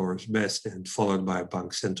Mandiri scores best, and followed by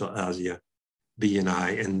Bank Central Asia,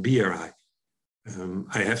 BNI, and BRI.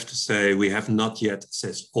 I have to say, we have not yet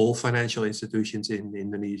assessed all financial institutions in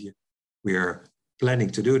Indonesia. We are planning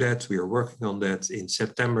to do that. We are working on that. In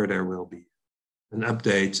September, there will be an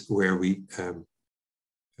update where we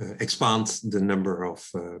expand the number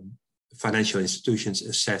of financial institutions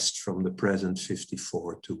assessed from the present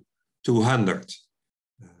 54 to 200.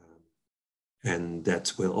 And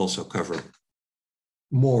that will also cover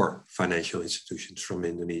more financial institutions from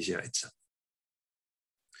Indonesia itself.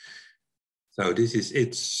 So this is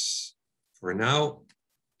it for now.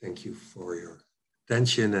 Thank you for your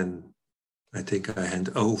attention. And I think I hand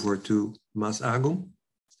over to Mas Agoeng.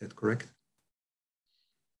 Is that correct?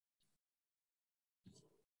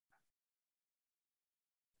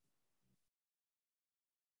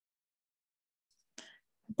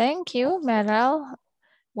 Thank you, Merel,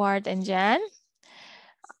 Ward, and Jan.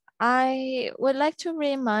 I would like to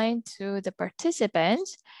remind to the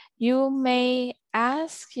participants, you may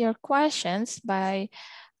ask your questions by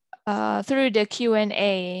through the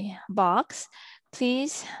Q&A box.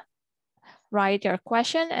 Please write your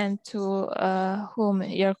question and to whom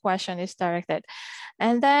your question is directed.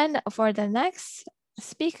 And then for the next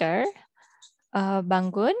speaker,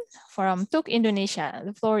 Bangun from TUK Indonesia,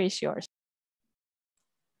 the floor is yours.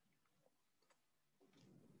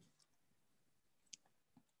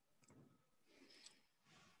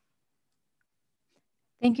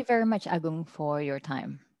 Thank you very much, Agoeng, for your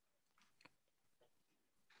time.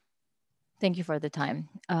 Thank you for the time.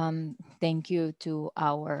 Thank you to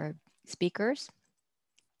our speakers.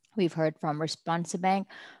 We've heard from Responsibank,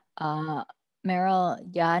 Merel,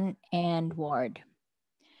 Jan, and Ward.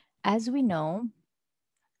 As we know,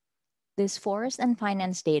 this forest and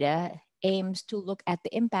finance data aims to look at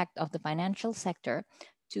the impact of the financial sector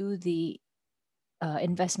to the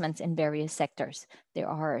investments in various sectors. There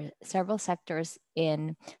are several sectors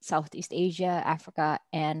in Southeast Asia, Africa,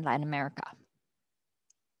 and Latin America.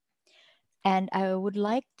 And I would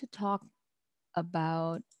like to talk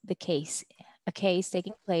about a case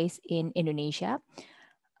taking place in Indonesia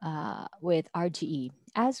with RGE.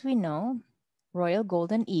 As we know, Royal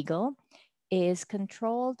Golden Eagle is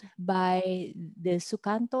controlled by the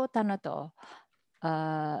Sukanto Tanoto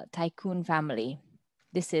tycoon family.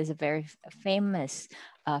 This is a very famous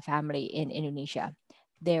family in Indonesia.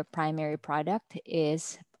 Their primary product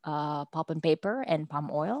is pulp and paper and palm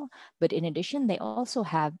oil, but in addition, they also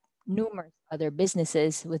have numerous other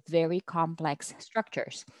businesses with very complex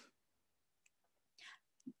structures.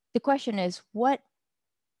 The question is, what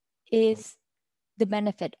is the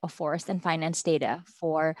benefit of forest and finance data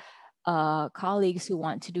for colleagues who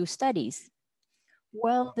want to do studies?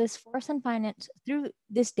 Well, this forest and finance, through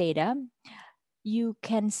this data, you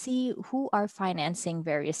can see who are financing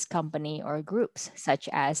various company or groups, such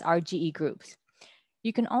as RGE groups.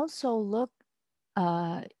 You can also look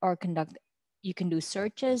or conduct, you can do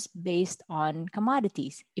searches based on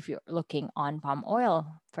commodities. If you're looking on palm oil,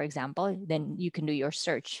 for example, then you can do your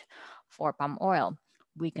search for palm oil.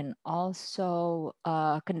 We can also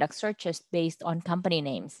conduct searches based on company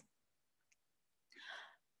names.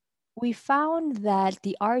 We found that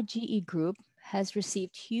the RGE group has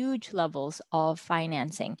received huge levels of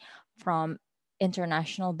financing from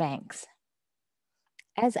international banks.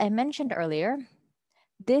 As I mentioned earlier,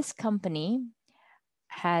 this company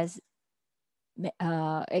has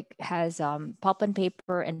pulp and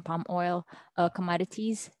paper and palm oil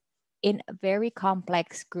commodities in very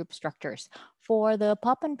complex group structures. For the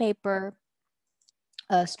pulp and paper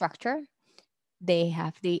structure, they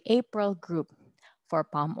have the April group. For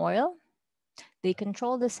palm oil, they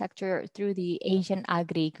control the sector through the Asian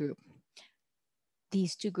Agri group.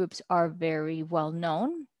 These two groups are very well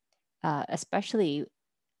known, especially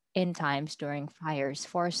in times during fires,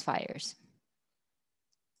 forest fires.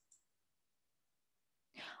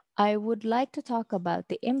 I would like to talk about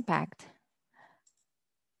the impact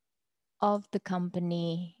of the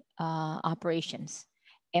company operations,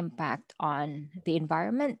 impact on the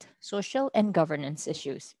environment, social, and governance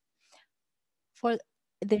issues. For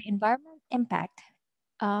the environment impact,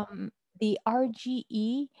 the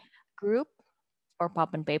RGE group or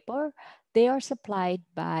pulp and paper, they are supplied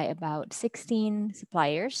by about 16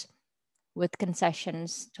 suppliers with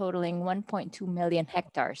concessions totaling 1.2 million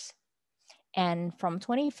hectares. And from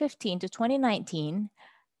 2015 to 2019,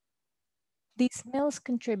 these mills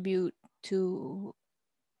contribute to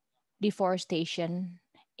deforestation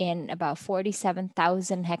in about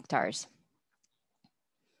 47,000 hectares.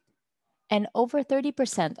 And over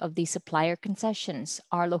 30% of these supplier concessions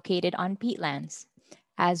are located on peatlands.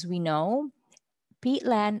 As we know,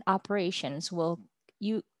 peatland operations will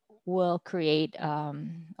create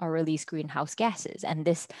or release greenhouse gases,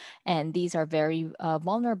 and these are very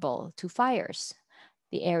vulnerable to fires.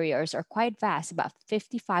 The areas are quite vast, about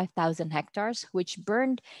 55,000 hectares, which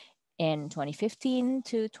burned in 2015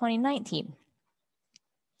 to 2019.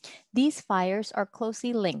 These fires are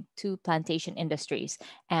closely linked to plantation industries,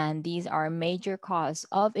 and these are a major cause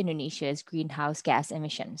of Indonesia's greenhouse gas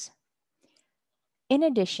emissions. In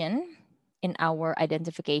addition, in our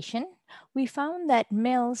identification, we found that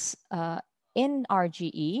mills in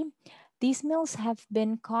RGE, these mills have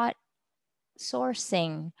been caught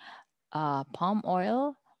sourcing palm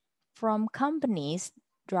oil from companies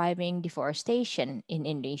driving deforestation in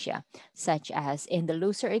Indonesia, such as in the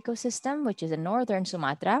Lucer ecosystem, which is in northern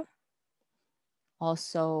Sumatra,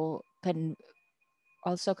 also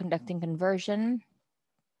conducting conversion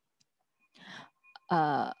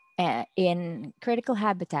in critical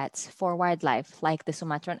habitats for wildlife like the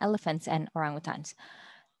Sumatran elephants and orangutans.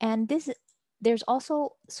 And there's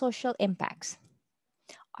also social impacts.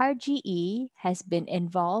 RGE has been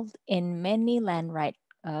involved in many land right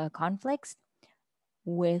conflicts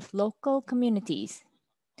with local communities.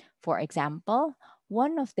 For example,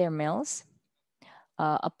 one of their mills,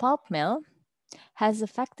 a pulp mill, has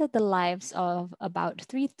affected the lives of about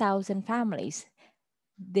 3,000 families.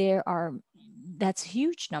 That's a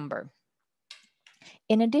huge number.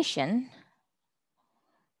 In addition,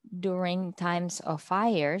 during times of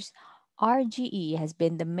fires, RGE has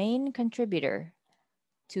been the main contributor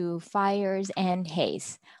to fires and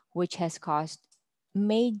haze, which has caused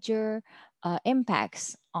major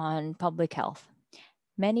impacts on public health.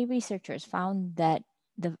 Many researchers found that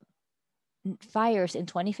the fires in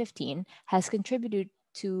 2015 has contributed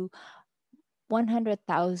to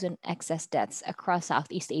 100,000 excess deaths across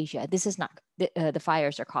Southeast Asia. This is not, the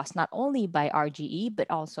fires are caused not only by RGE, but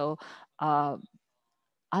also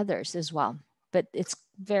others as well. But it's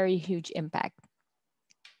very huge impact.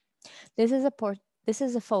 This is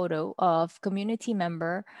a photo of community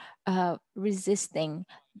member resisting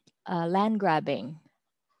land grabbing.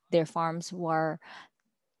 Their farms were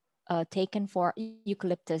taken for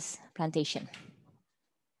eucalyptus plantation.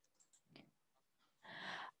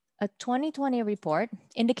 A 2020 report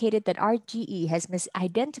indicated that RGE has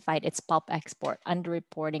misidentified its pulp export,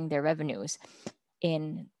 underreporting their revenues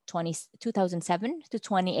in 2007 to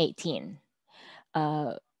 2018.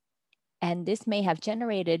 And this may have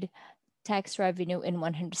generated tax revenue in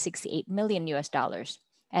 168 million US dollars.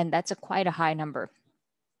 And that's quite a high number.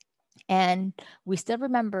 And we still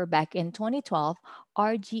remember back in 2012,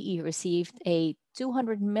 RGE received a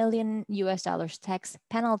 200 million US dollars tax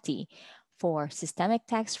penalty for systemic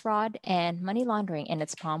tax fraud and money laundering in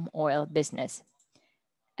its palm oil business.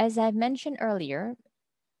 As I mentioned earlier,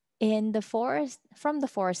 from the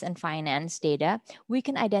forest and finance data, we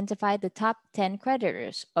can identify the top 10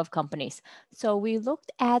 creditors of companies. So we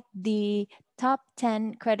looked at the top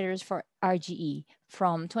 10 creditors for RGE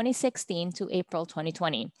from 2016 to April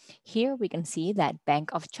 2020. Here we can see that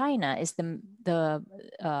Bank of China is the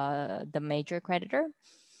major creditor,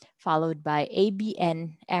 followed by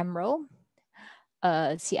ABN AMRO,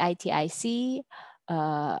 CITIC,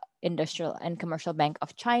 Industrial and Commercial Bank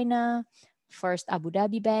of China, First Abu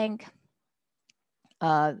Dhabi Bank,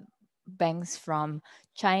 banks from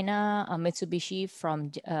China, Mitsubishi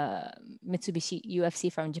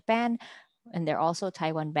UFC from Japan, and they're also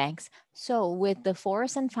Taiwan banks. So with the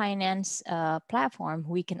Forest and Finance platform,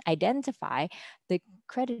 we can identify the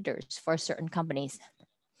creditors for certain companies.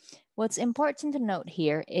 What's important to note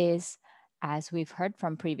here is, as we've heard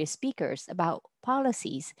from previous speakers about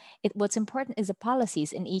policies, what's important is the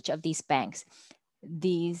policies in each of these banks.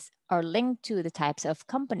 These are linked to the types of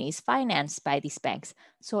companies financed by these banks.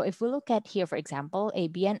 So if we look at here, for example,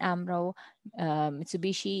 ABN AMRO,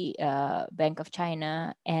 Mitsubishi, Bank of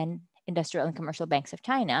China, and Industrial and Commercial Banks of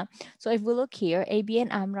China. So if we look here,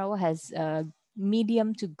 ABN AMRO has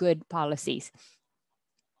medium to good policies.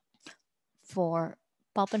 For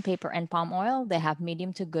pulp and paper and palm oil, they have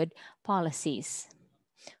medium to good policies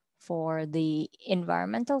for the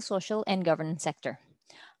environmental, social, and governance sector.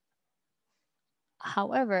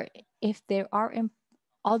 However,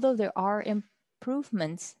 although there are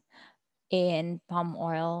improvements in palm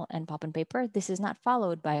oil and pulp and paper, this is not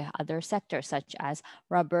followed by other sectors such as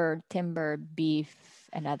rubber, timber, beef,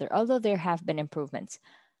 and other, although there have been improvements.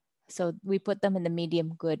 So we put them in the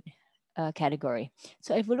medium good category.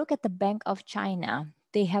 So if we look at the Bank of China,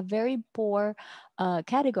 they have very poor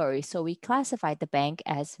categories. So we classified the bank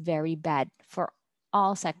as very bad for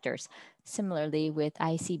all sectors. Similarly with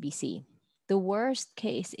ICBC. The worst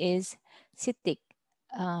case is CITIC.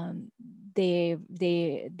 Their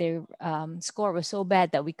score was so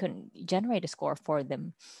bad that we couldn't generate a score for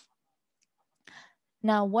them.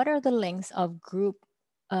 Now, what are the links of group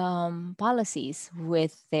policies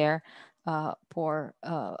with their poor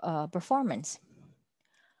performance?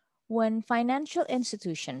 When financial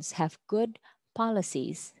institutions have good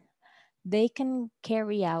policies, they can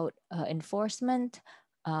carry out enforcement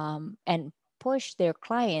and push their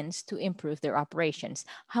clients to improve their operations.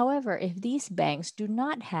 However, if these banks do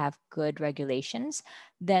not have good regulations,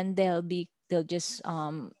 then they'll just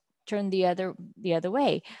turn the other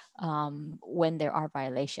way when there are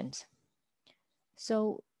violations.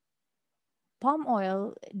 So palm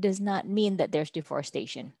oil does not mean that there's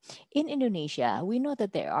deforestation. In Indonesia, we know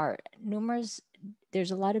that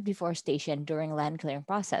there's a lot of deforestation during land clearing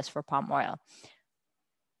process for palm oil.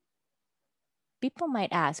 People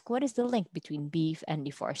might ask, what is the link between beef and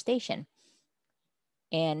deforestation?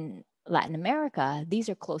 In Latin America, these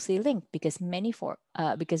are closely linked because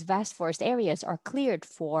because vast forest areas are cleared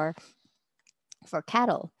for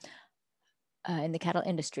cattle in the cattle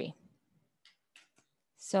industry.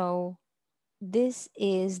 So this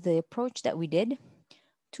is the approach that we did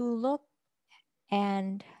to look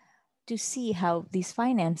and to see how these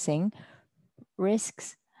financing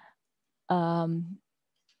risks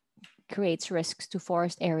creates risks to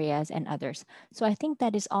forest areas and others. So I think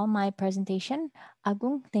that is all my presentation.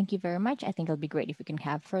 Agung, thank you very much. I think it'll be great if we can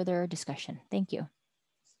have further discussion. Thank you.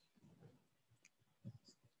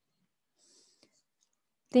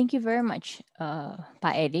 Thank you very much, Pa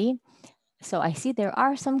Eddie. So I see there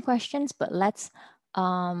are some questions, but let's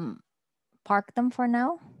park them for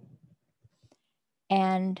now.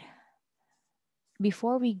 And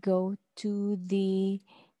before we go to the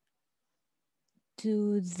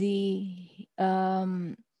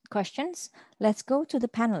questions, let's go to the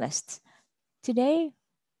panelists. Today,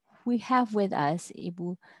 we have with us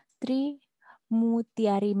Ibu Tri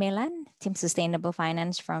Mutiari Meilan, Team Sustainable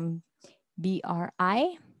Finance from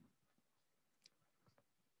BRI.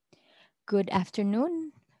 Good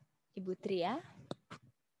afternoon, Ibu Tria.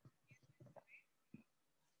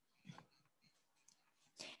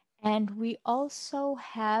 And we also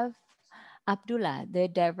have Abdullah, the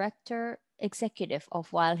Director Executive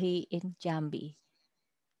of WALHI in Jambi.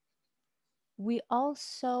 We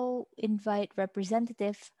also invite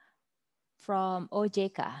representative from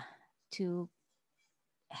OJK to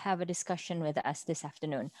have a discussion with us this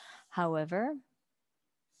afternoon. However,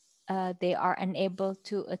 they are unable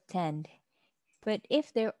to attend. But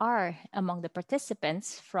if there are among the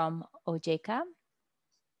participants from OJK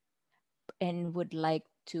and would like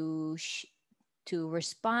to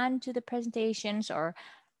respond to the presentations or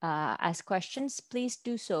ask questions, please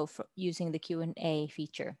do so using the Q&A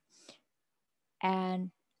feature. And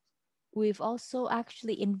we've also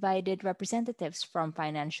actually invited representatives from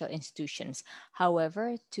financial institutions.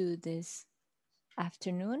 However, to this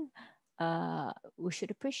afternoon, we should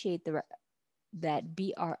appreciate that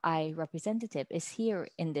BRI representative is here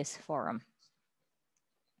in this forum.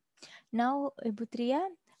 Now, Ibu Tria,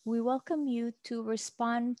 we welcome you to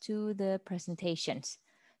respond to the presentations.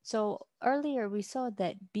 So earlier we saw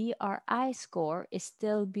that BRI score is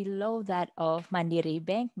still below that of Mandiri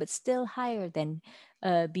Bank, but still higher than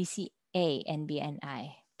BCA and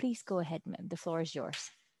BNI. Please go ahead, ma'am. The floor is yours.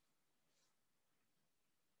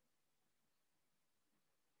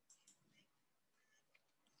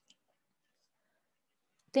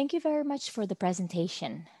 Thank you very much for the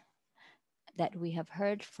presentation that we have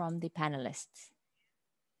heard from the panelists.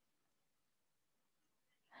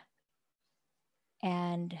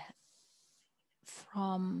 And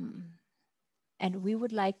we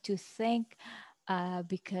would like to thank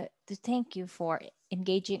you for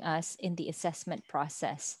engaging us in the assessment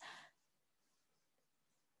process,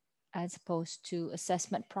 as opposed to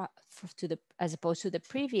the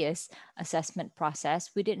previous assessment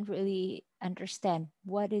process. We didn't really understand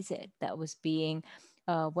what it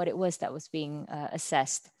was that was being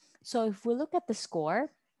assessed. So if we look at the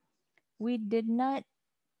score, we do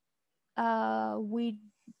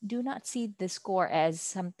not see the score as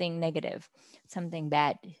something negative, something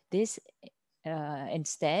bad. This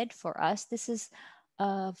instead, for us, this is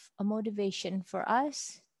a motivation for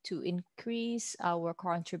us to increase our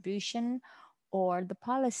contribution or the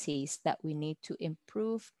policies that we need to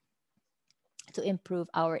improve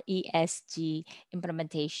our ESG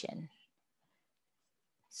implementation.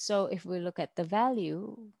 So if we look at the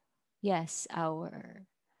value, yes, our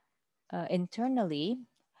internally,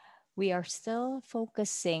 we are still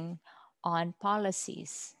focusing on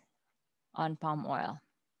policies on palm oil.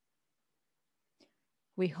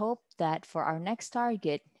 We hope that for our next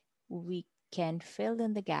target, we can fill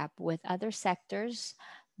in the gap with other sectors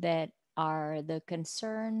that are the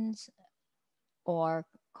concerns or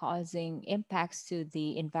causing impacts to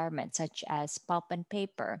the environment, such as pulp and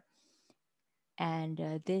paper.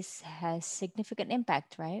 And this has significant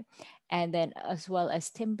impact, right? And then as well as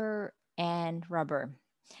timber and rubber.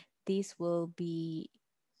 These will be,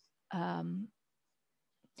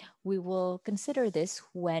 we will consider this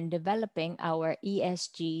when developing our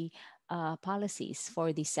ESG policies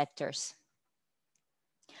for these sectors.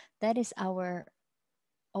 That is our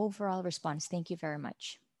overall response. Thank you very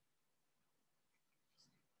much.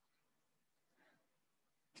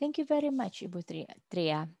 Thank you very much, Ibu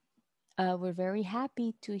Tria. We're very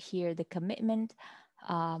happy to hear the commitment,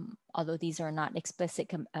 although these are not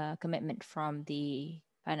explicit commitment from the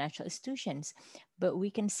financial institutions, but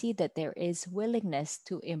we can see that there is willingness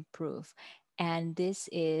to improve. And this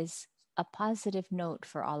is a positive note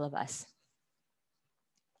for all of us.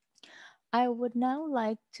 I would now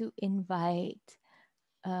like to invite,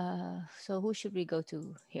 so who should we go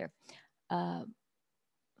to here?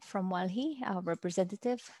 From WALHI, our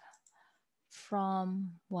representative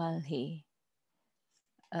from WALHI.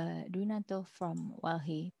 Nanto from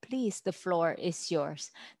WALHI, please, the floor is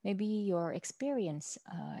yours. Maybe your experience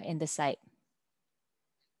in the site.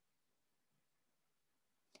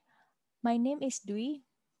 My name is Dwi,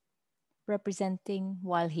 representing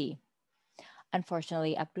WALHI.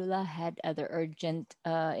 Unfortunately, Abdullah had other urgent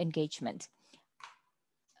engagement.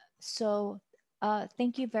 So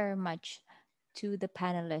thank you very much to the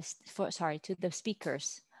panelists, to the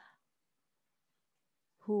speakers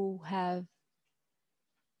who have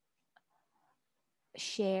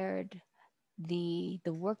shared the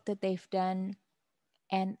work that they've done.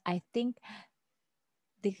 And I think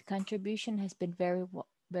the contribution has been very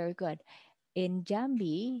good. In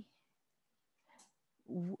Jambi,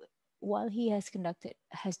 WALHI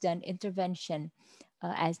has done intervention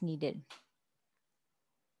as needed.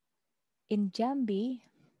 In Jambi,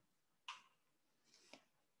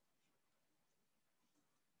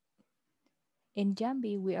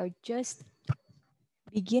 we are just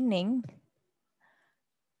beginning.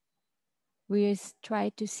 We try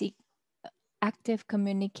to seek active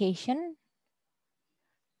communication.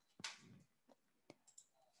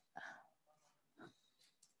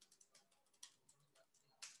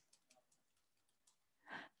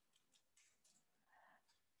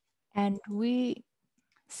 And we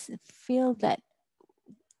feel that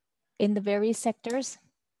in the various sectors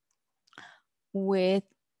with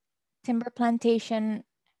timber plantation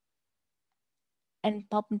and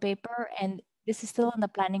pulp and paper, and this is still in the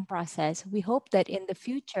planning process. We hope that in the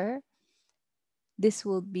future, this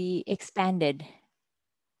will be expanded.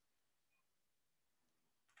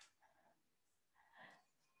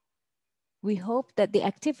 We hope that the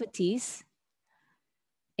activities,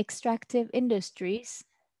 extractive industries,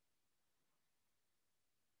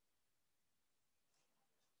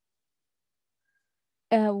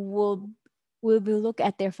 will be look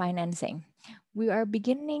at their financing. We are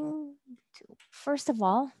beginning to, first of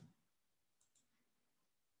all,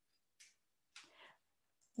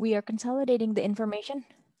 we are consolidating the information.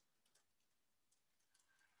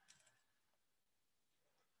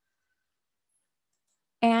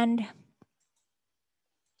 And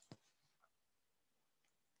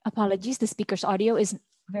apologies, the speaker's audio is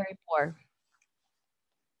very poor.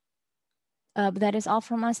 But that is all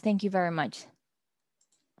from us. Thank you very much.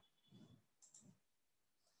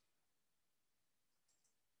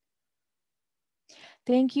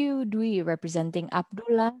 Thank you, Dwi, representing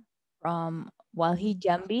Abdullah from WALHI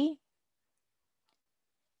Jambi,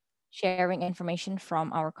 sharing information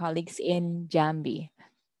from our colleagues in Jambi.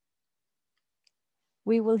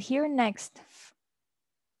 We will hear next.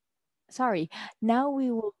 Now we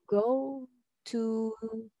will go to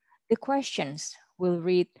the questions. We'll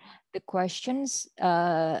read the questions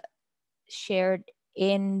shared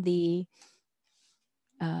in the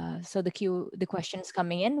the questions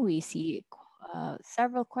coming in. We see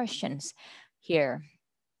several questions here.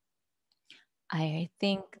 I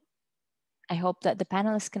hope that the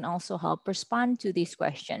panelists can also help respond to these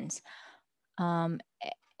questions. And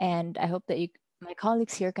I hope that my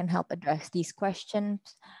colleagues here can help address these questions.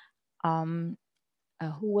 Who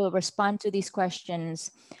will respond to these questions?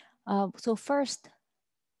 So first,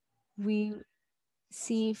 we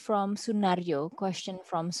see from Sunario, question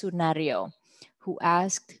from Sunario, who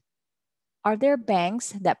asked, are there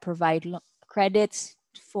banks that provide credits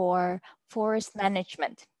for forest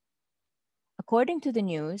management? According to the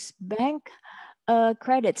news, bank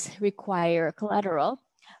credits require collateral.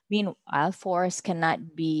 Meanwhile, forests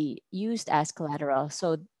cannot be used as collateral.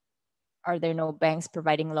 So are there no banks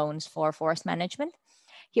providing loans for forest management?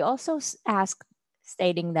 He also asked,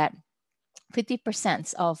 stating that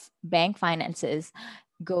 50% of bank finances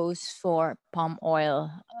goes for palm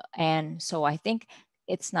oil. And so I think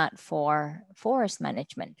it's not for forest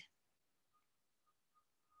management.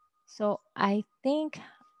 So I think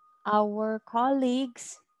our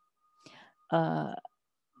colleagues,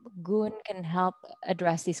 Gun, can help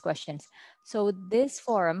address these questions. So this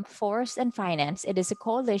forum, Forest and Finance, it is a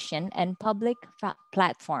coalition and public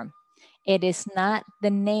platform. It is not the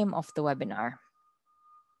name of the webinar.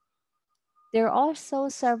 There are also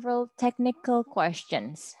several technical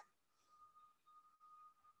questions,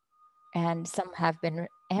 and some have been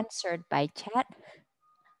answered by chat,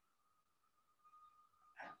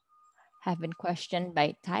 have been questioned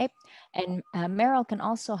by type, and Merel can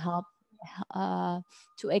also help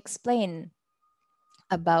to explain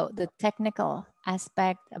about the technical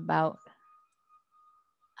aspect, about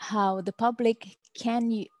how the public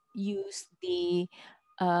can use the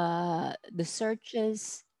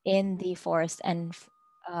searches in the forest and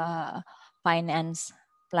finance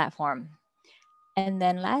platform. And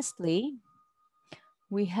then lastly,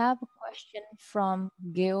 we have a question from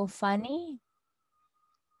Geofani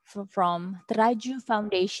from Traju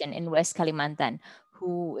Foundation in West Kalimantan,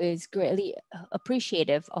 who is greatly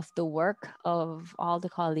appreciative of the work of all the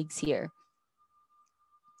colleagues here.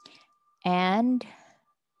 And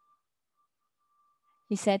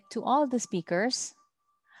he said to all the speakers,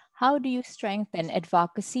 how do you strengthen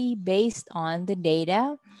advocacy based on the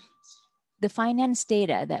data, the finance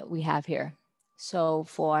data that we have here? So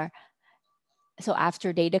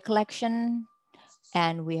after data collection,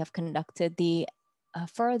 and we have conducted the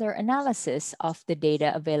further analysis of the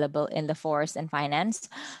data available in the Forest and Finance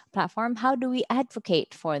platform, how do we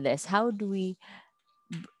advocate for this? How do we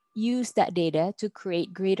use that data to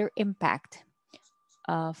create greater impact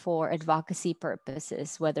for advocacy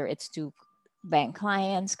purposes, whether it's to bank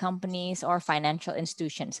clients, companies, or financial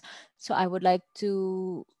institutions. So I would like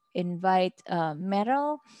to invite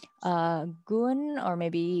Merel, Gun, or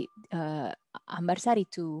maybe Ambarsari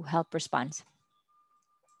to help respond.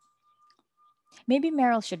 Maybe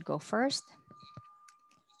Merel should go first.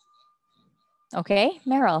 Okay,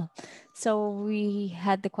 Merel. So we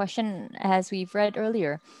had the question, as we've read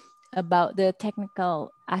earlier, about the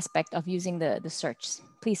technical aspect of using the search.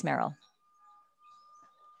 Please, Merel.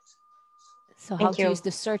 So how to use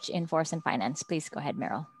the search in Force and Finance. Please go ahead,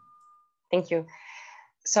 Merel. Thank you.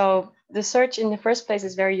 So the search in the first place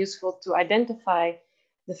is very useful to identify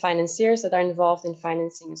the financiers that are involved in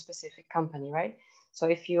financing a specific company, right? So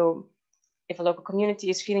if a local community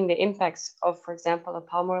is feeling the impacts of, for example, a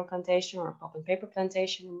palm oil plantation or a pulp and paper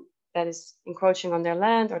plantation that is encroaching on their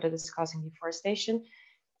land or that is causing deforestation,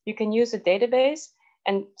 you can use a database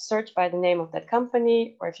and search by the name of that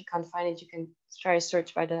company, or if you can't find it, you can try a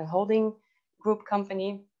search by the holding group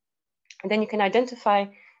company. And then you can identify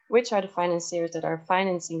which are the financiers that are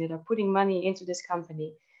financing, that are putting money into this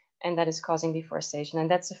company and that is causing deforestation.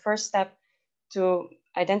 And that's the first step to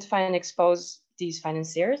identify and expose these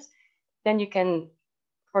financiers. Then you can,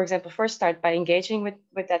 for example, first start by engaging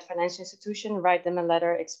with that financial institution, write them a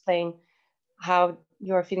letter, explain how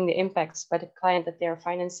you're feeling the impacts by the client that they're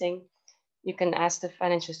financing. You can ask the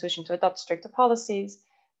financial institution to adopt stricter policies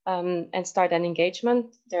and start an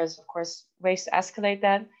engagement. There's, of course, ways to escalate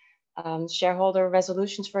that. Shareholder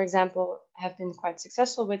resolutions, for example, have been quite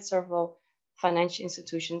successful with several financial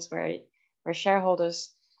institutions where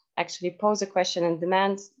shareholders actually pose a question and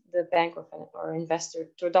demand the bank or investor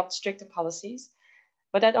to adopt stricter policies.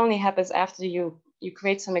 But that only happens after you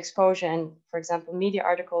create some exposure. And for example, media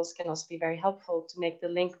articles can also be very helpful to make the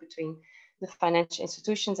link between the financial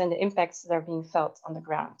institutions and the impacts that are being felt on the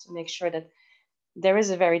ground, to make sure that there is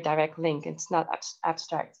a very direct link. It's not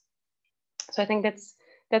abstract. So I think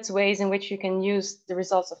that's ways in which you can use the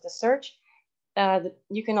results of the search.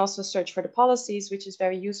 You can also search for the policies, which is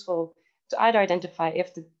very useful to either identify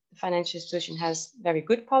if the financial institution has very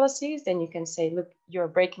good policies. Then you can say, look, you're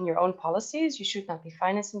breaking your own policies. You should not be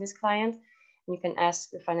financing this client. And you can ask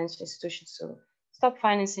the financial institutions to stop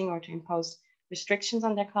financing or to impose restrictions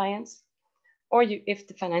on their clients. Or if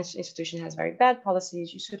the financial institution has very bad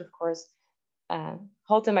policies, you should, of course,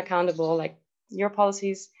 hold them accountable. Like, your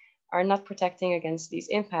policies are not protecting against these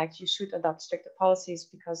impacts. You should adopt stricter policies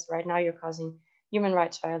because right now you're causing human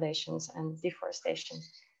rights violations and deforestation.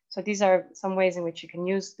 So these are some ways in which you can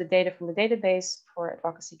use the data from the database for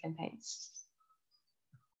advocacy campaigns.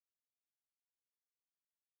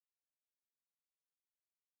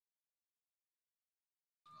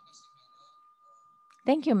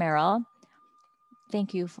 Thank you, Merel.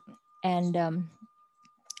 Thank you. And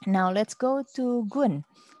now let's go to Gun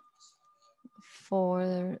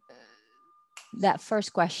for that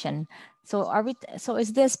first question. So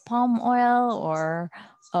is this palm oil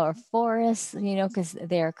or forest, because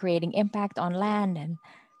they're creating impact on land? And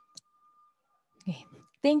okay.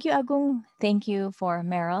 Thank you, Agoeng. Thank you for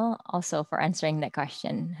Merel also for answering that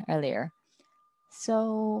question earlier.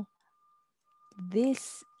 So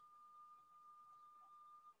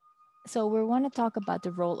we want to talk about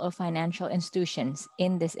the role of financial institutions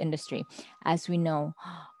in this industry. As we know,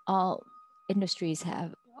 all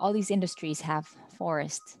these industries have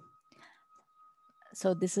forests.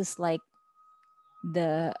 So this is like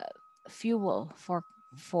the fuel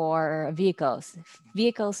for vehicles.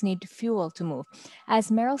 Vehicles need fuel to move. As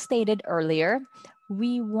Merel stated earlier,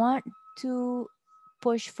 we want to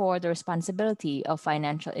push for the responsibility of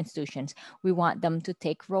financial institutions. We want them to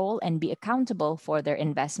take role and be accountable for their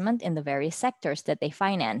investment in the various sectors that they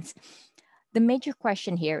finance. The major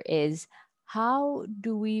question here is, why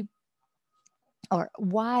do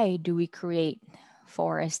we create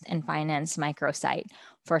forest and finance microsite?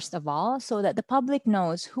 First of all, so that the public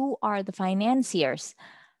knows who are the financiers,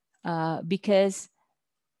 because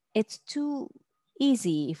it's too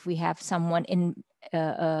easy if we have someone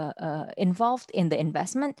involved in the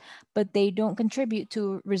investment, but they don't contribute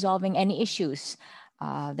to resolving any issues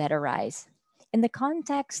that arise. In the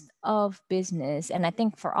context of business, and I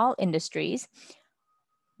think for all industries,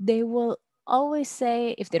 they will always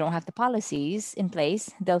say, if they don't have the policies in place,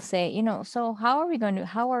 they'll say, so how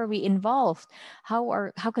are we involved?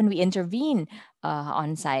 How can we intervene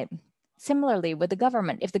on site? Similarly with the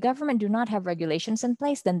government, if the government do not have regulations in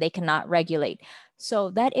place, then they cannot regulate.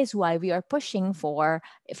 So that is why we are pushing for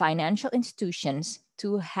financial institutions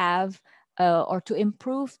to have or to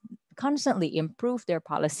constantly improve their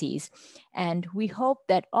policies. And we hope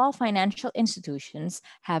that all financial institutions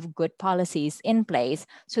have good policies in place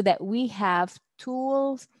so that we have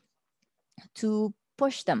tools to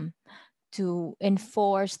push them to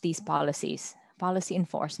enforce these policies, policy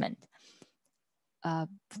enforcement,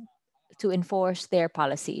 to enforce their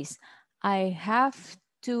policies. I have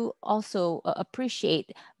to also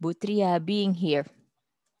appreciate Tria being here.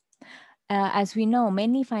 As we know,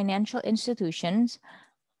 many financial institutions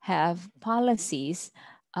have policies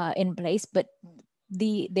in place, but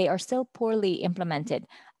they are still poorly implemented.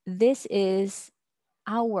 This is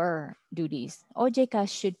our duties. OJK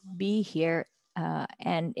should be here,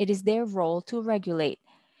 and it is their role to regulate,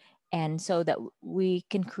 and so that we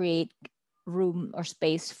can create room or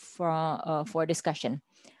space for discussion.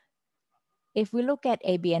 If we look at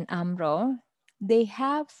ABN AMRO, they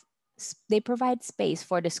provide space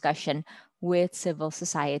for discussion with civil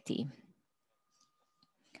society.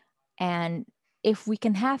 And if we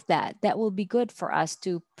can have that, that will be good for us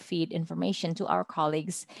to feed information to our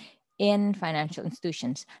colleagues in financial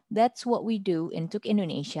institutions. That's what we do in TUK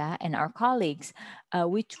Indonesia, and our colleagues,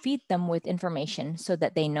 we feed them with information so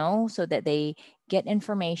that they know, so that they get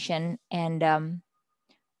information. And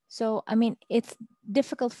so, I mean, it's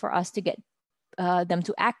difficult for us to get them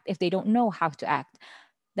to act if they don't know how to act.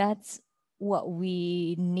 That's what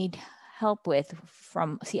we need help with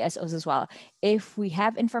from CSOs as well. If we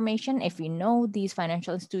have information, if we know these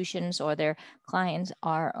financial institutions or their clients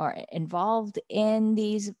are involved in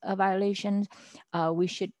these violations, we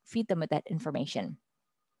should feed them with that information.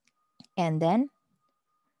 And then,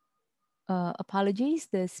 apologies,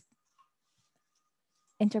 this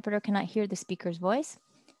interpreter cannot hear the speaker's voice.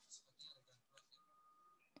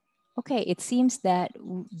 Okay, it seems that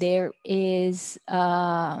there is,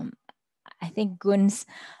 I think, Gun's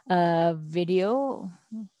video.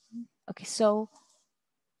 Okay, so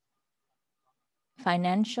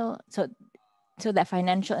that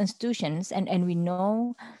financial institutions, and we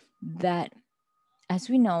know that, as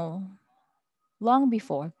we know, long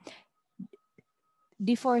before,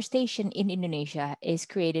 deforestation in Indonesia is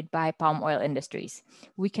created by palm oil industries.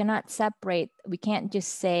 We cannot separate, we can't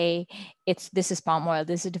just say this is palm oil,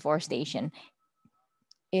 this is deforestation.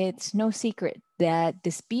 It's no secret that the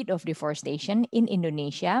speed of deforestation in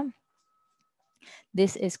Indonesia,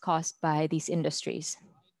 this is caused by these industries.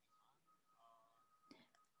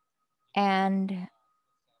 And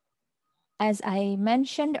as I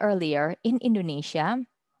mentioned earlier, in Indonesia,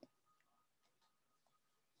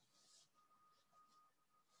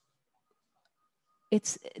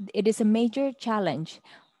 it is a major challenge.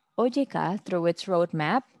 OJK, through its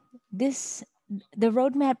roadmap, the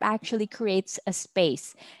roadmap actually creates a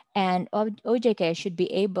space, and OJK should be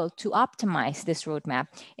able to optimize this roadmap.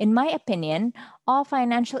 In my opinion, all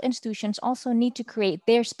financial institutions also need to create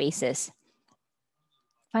their spaces.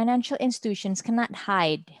 Financial institutions cannot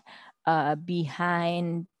hide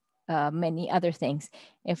behind many other things.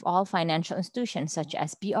 If all financial institutions, such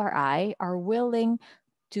as BRI, are willing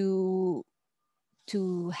to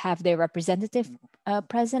have their representative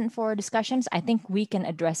present for discussions, I think we can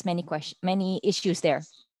address many issues there.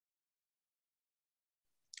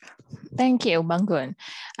 Thank you, Bang Gun.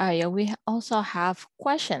 Yeah, we also have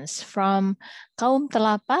questions from Kaum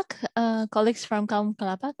Telapak, colleagues from Kaum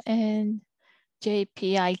Telapak and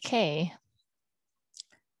JPIK.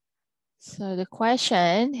 So the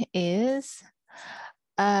question is,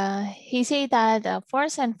 he said that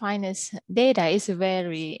force and finance data is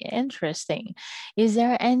very interesting. Is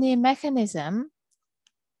there any mechanism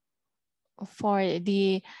for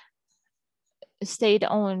the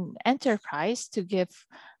state-owned enterprise to give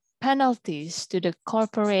penalties to the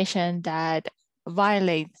corporation that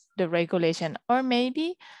violate the regulation, or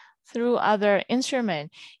maybe through other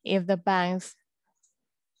instrument if the banks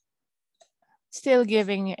still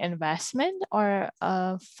giving investment or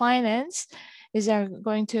finance? Is there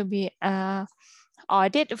going to be an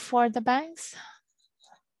audit for the banks?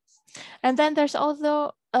 And then there's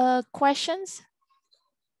also questions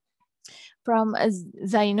from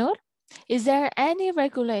Zainur. Is there any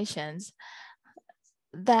regulations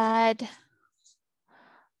that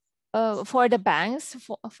for the banks,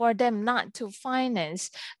 for them not to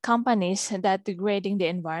finance companies that degrading the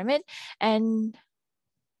environment? And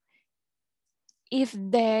if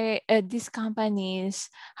these companies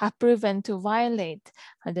have proven to violate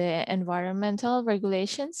the environmental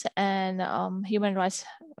regulations and human rights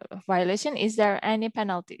violation, is there any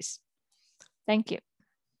penalties? Thank you.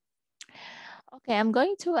 Okay, I'm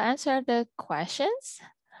going to answer the questions.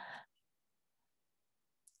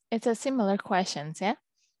 It's a similar questions, yeah?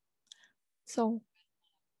 So,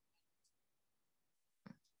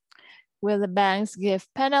 will the banks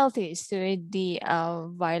give penalties to the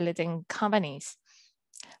violating companies?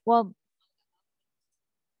 Well,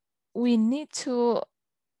 we need to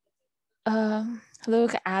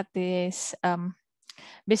look at this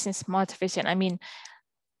business motivation. I mean,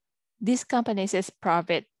 these companies is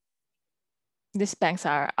private. These banks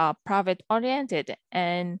are profit oriented,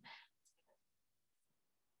 and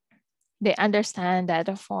they understand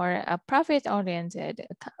that for a profit oriented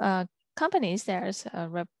companies, there's a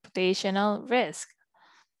reputational risk.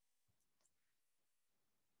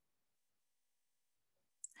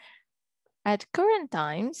 At current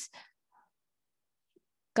times,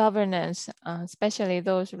 governance, especially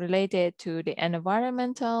those related to the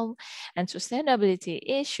environmental and sustainability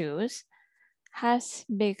issues, has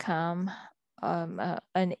become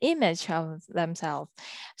an image of themselves.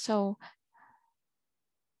 So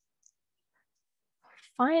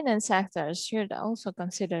finance sectors should also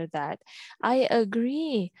consider that. I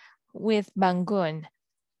agree with Bangun.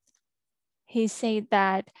 He said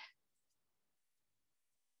that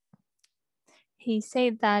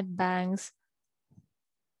banks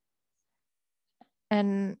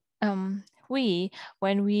and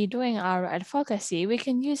when we doing our advocacy, we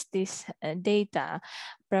can use this data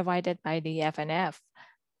provided by the FNF,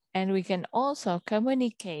 and we can also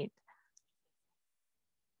communicate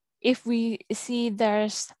if we see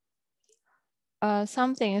there's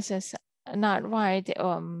something is not right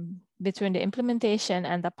between the implementation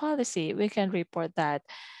and the policy. We can report that.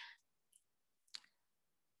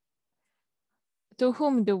 To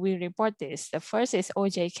whom do we report this? The first is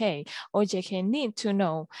OJK. OJK need to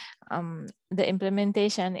know the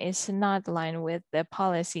implementation is not aligned with the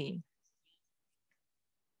policy.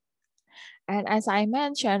 And as I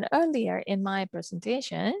mentioned earlier in my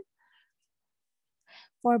presentation,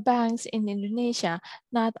 for banks in Indonesia,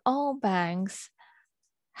 not all banks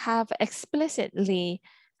have explicitly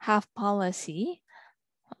have policy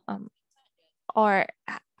or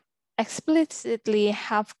explicitly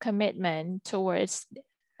have commitment towards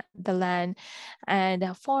the land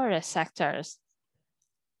and forest sectors.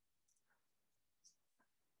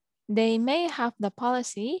 They may have the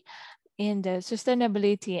policy in the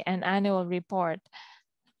sustainability and annual report,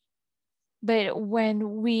 but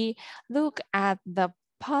when we look at the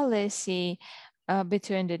policy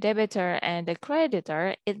between the debitor and the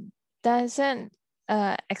creditor, it doesn't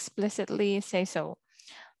explicitly say so.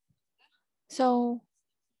 So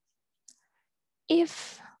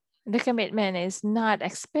if the commitment is not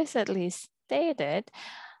explicitly stated,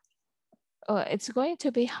 it's going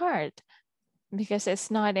to be hard because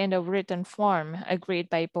it's not in the written form agreed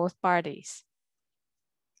by both parties.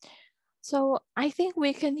 So I think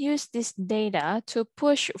we can use this data to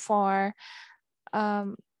push for,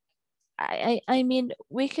 I mean,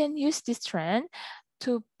 we can use this trend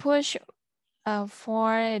to push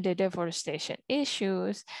for the deforestation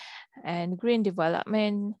issues and green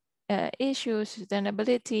development issues,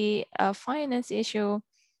 sustainability, finance issue,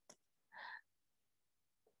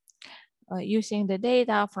 using the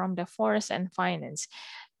data from the forest and finance.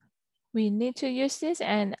 We need to use this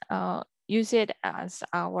and use it as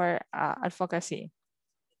our advocacy.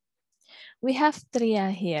 We have Tria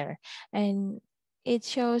here, and it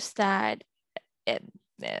shows that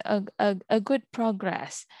a good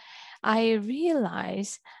progress. I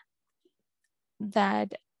realize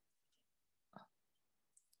that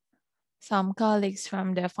some colleagues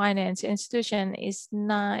from the finance institution is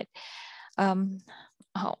not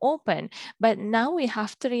open, but now we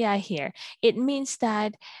have Tria here. It means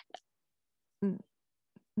that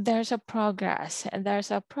there's a progress, and there's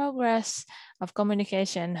a progress of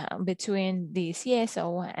communication between the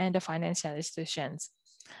CSO and the financial institutions.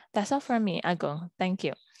 That's all from me, Agoeng. Thank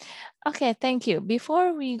you. Okay, thank you.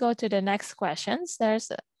 Before we go to the next questions, there's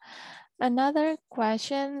another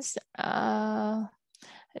questions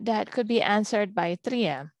that could be answered by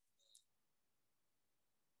Tria.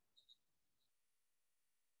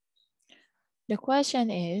 The question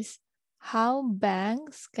is how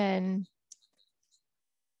banks can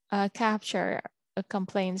capture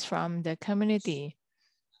complaints from the community.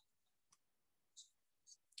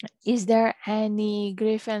 Is there any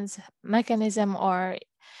grievance mechanism, or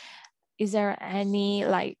is there any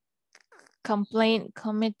like complaint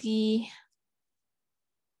committee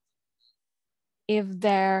if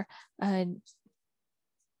their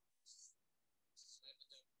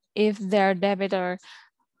debitor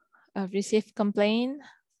receive complaint?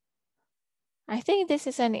 I think this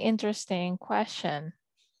is an interesting question.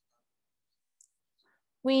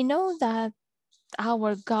 We know that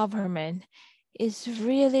our government is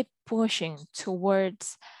really pushing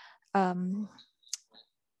towards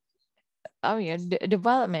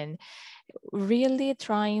development, really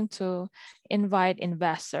trying to invite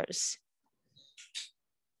investors.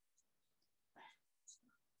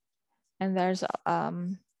 And there's a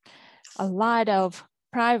lot of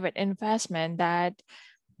private investment that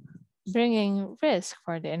bringing risk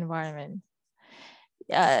for the environment?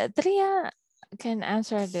 Tria can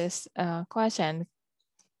answer this question,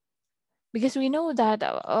 because we know that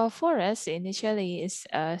forest initially is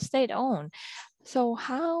state-owned. So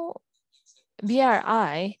how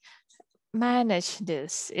BRI manage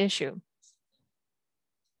this issue?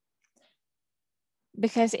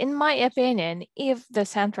 Because in my opinion, if the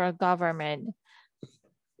central government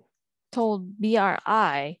told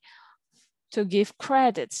BRI to give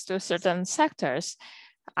credits to certain sectors,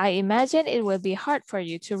 I imagine it will be hard for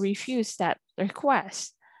you to refuse that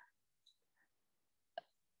request.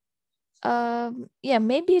 Yeah,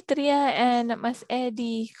 maybe Tria and Mas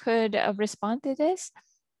Eddie could respond to this.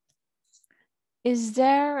 Is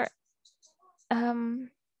there,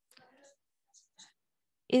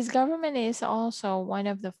 is government is also one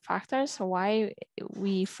of the factors why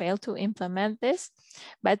we fail to implement this?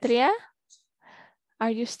 But Tria,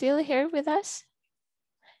 are you still here with us?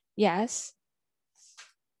 Yes.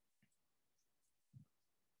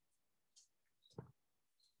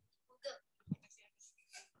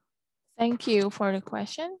 Thank you for the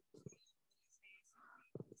question.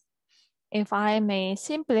 If I may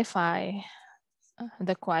simplify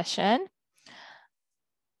the question.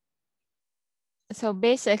 So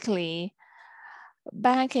basically,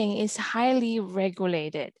 banking is highly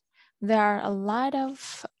regulated. There are a lot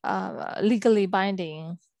of legally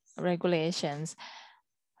binding regulations.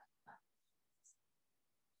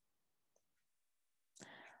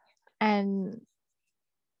 And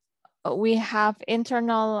we have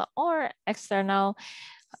internal or external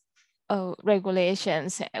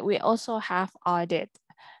regulations. We also have audit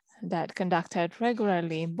that conducted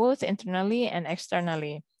regularly, both internally and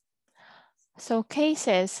externally. So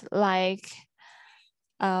cases like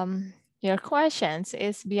your questions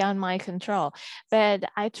is beyond my control, but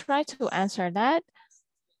I try to answer that.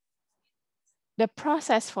 The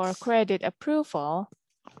process for credit approval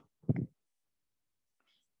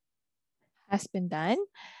has been done,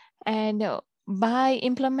 and by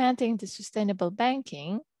implementing the sustainable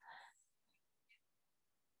banking,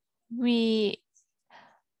 we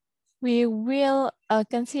will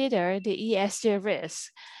consider the ESG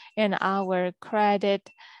risk in our credit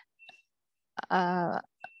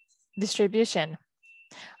distribution.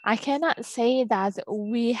 I cannot say that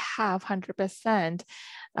we have 100%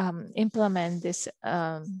 implement this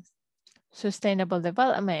sustainable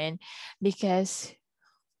development, because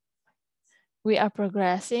we are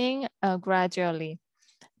progressing gradually,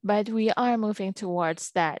 but we are moving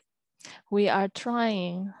towards that. We are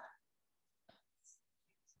trying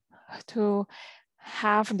to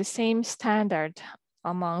have the same standard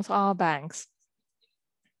amongst all banks.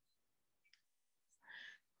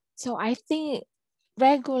 So I think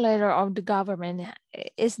regulator of the government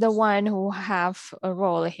is the one who have a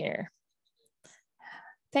role here.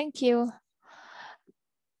 Thank you.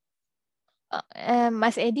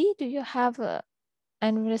 Mas Eddie, do you have a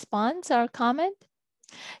response or comment?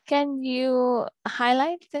 Can you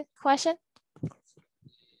highlight the question?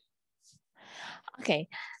 Okay.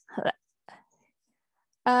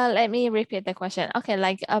 Let me repeat the question. Okay,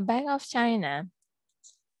 like a Bank of China,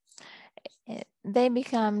 they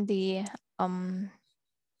become the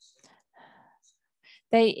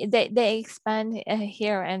they expand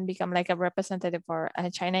here and become like a representative for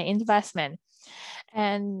China investment.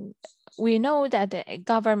 And we know that the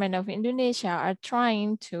government of Indonesia are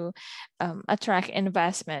trying to attract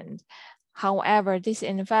investment. However, this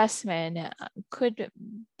investment could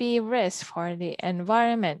be risk for the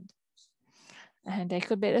environment, and they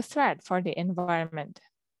could be a threat for the environment.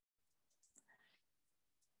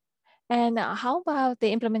 And how about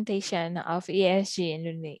the implementation of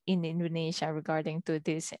ESG in Indonesia regarding to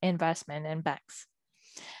this investment and banks?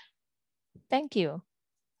 Thank you.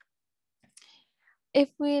 If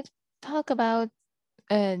we talk about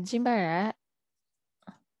Jimbara,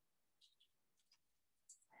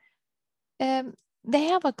 they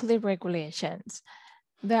have a clear regulations.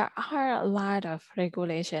 There are a lot of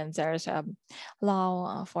regulations. There's a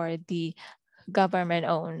law for the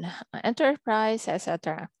government-owned enterprise,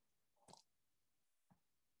 etc.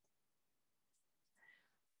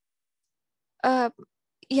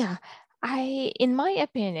 Yeah, in my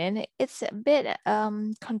opinion, it's a bit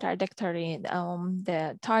contradictory.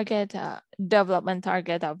 The target development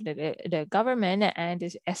target of the government and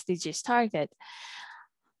the SDGs target.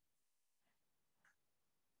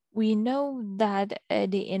 We know that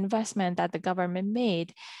the investment that the government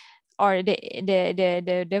made, or the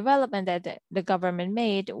development that the government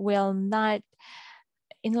made, will not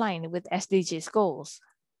in line with SDGs goals.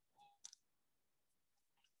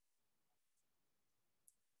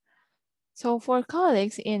 So for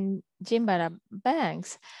colleagues in Jimbara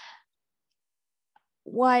banks,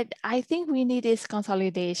 what I think we need is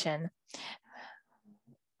consolidation.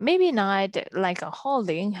 Maybe not like a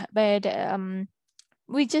holding, but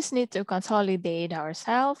we just need to consolidate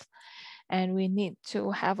ourselves, and we need to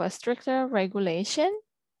have a stricter regulation.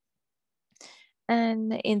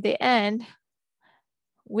 And in the end,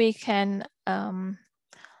 we can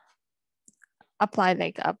apply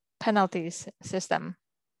like a penalties system.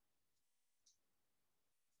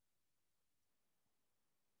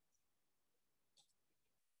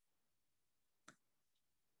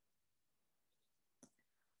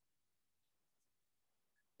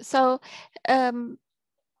 So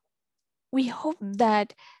we hope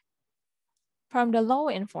that from the law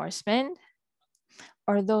enforcement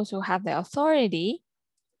or those who have the authority,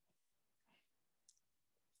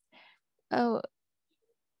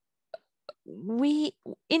 we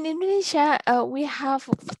in Indonesia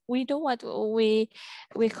we do what we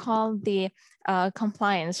call the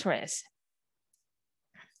compliance risk.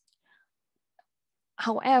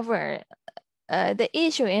 However, the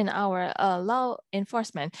issue in our law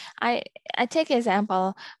enforcement, I take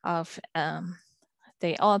example of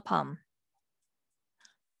the oil palm.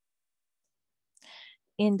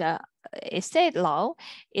 In the state law,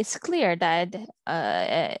 it's clear that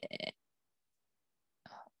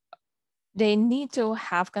they need to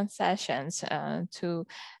have concessions to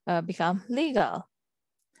become legal,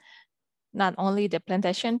 not only the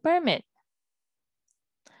plantation permit.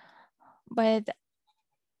 But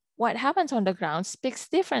what happens on the ground speaks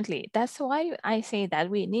differently. That's why I say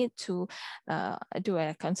that we need to do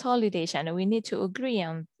a consolidation, and we need to agree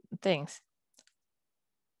on things.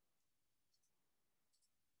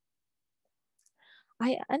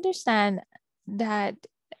 I understand that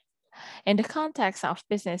in the context of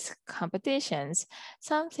business competitions,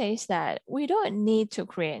 some says that we don't need to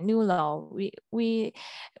create new law. We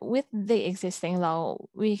with the existing law,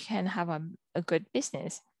 we can have a good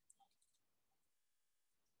business.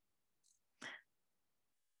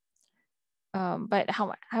 But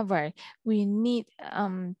however, we need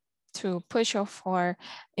to push for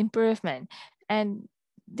improvement. And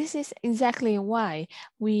this is exactly why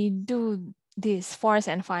we do this Force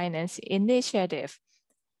and Finance initiative.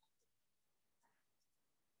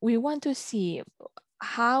 We want to see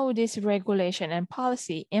how this regulation and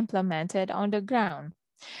policy implemented on the ground.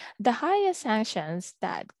 The highest sanctions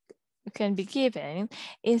that can be given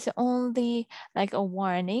is only like a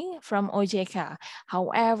warning from OJK.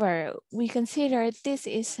 However, we consider this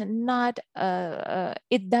is not,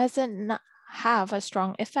 it doesn't have a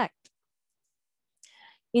strong effect.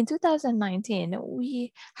 In 2019,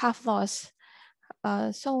 we have lost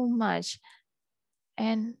so much,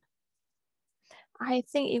 and I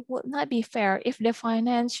think it would not be fair if the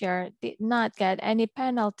financier did not get any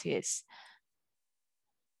penalties.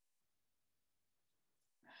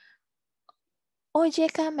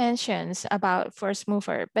 OJK mentions about first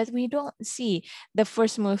mover, but we don't see the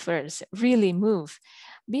first movers really move.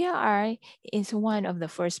 BRI is one of the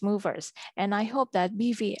first movers, and I hope that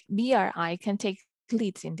BRI can take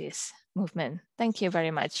leads in this movement. Thank you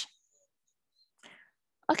very much.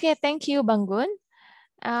 Okay, thank you, Bangun.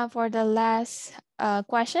 For the last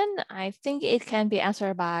question, I think it can be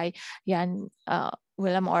answered by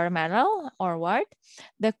Willem or Merel or Ward.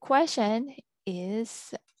 The question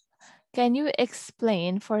is, can you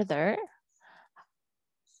explain further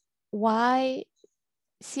why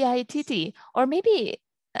CITT, or maybe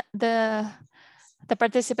the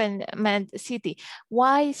participant meant city,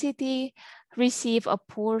 why city receive a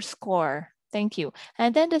poor score? Thank you.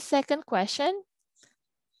 And then the second question,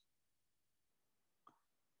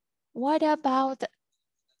 what about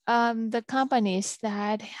the companies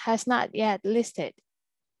that has not yet listed?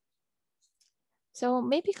 So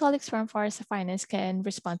maybe colleagues from Forest Finance can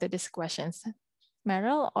respond to these questions.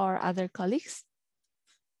 Merel or other colleagues?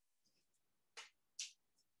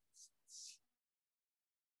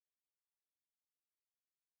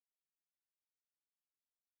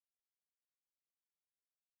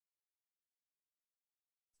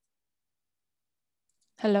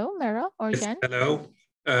 Hello, Merel or Jan? Hello.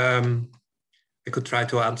 I could try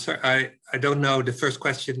to answer. I don't know the first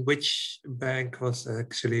question. Which bank was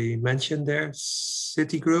actually mentioned there?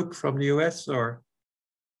 Citigroup from the US, or?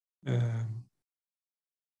 So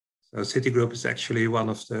Citigroup is actually one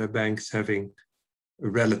of the banks having a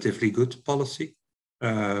relatively good policy.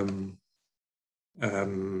 Yeah.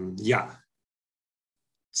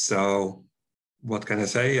 So what can I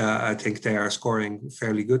say? I think they are scoring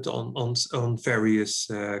fairly good on various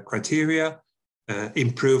criteria.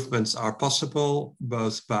 Improvements are possible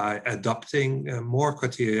both by adopting more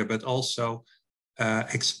criteria, but also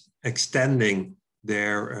extending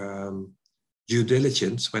their due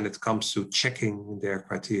diligence when it comes to checking their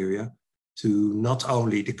criteria to not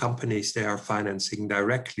only the companies they are financing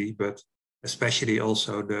directly, but especially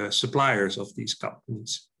also the suppliers of these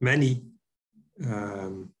companies. Many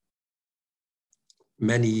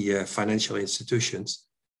financial institutions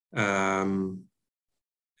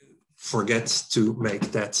forget to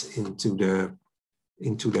make that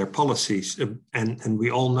into their policies, and we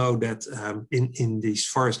all know that in these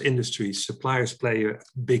forest industries, suppliers play a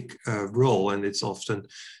big role, and it's often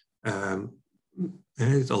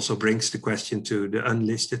it also brings the question to the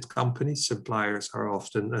unlisted companies. Suppliers are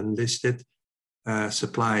often unlisted,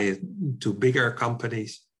 supply to bigger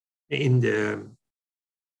companies in the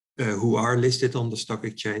who are listed on the stock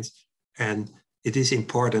exchange, and it is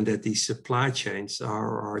important that these supply chains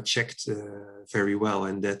are checked very well,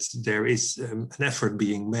 and that there is an effort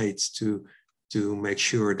being made to make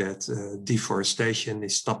sure that deforestation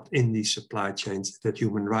is stopped in these supply chains, that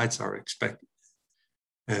human rights are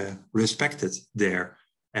respected there.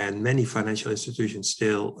 And many financial institutions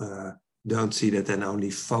still don't see that and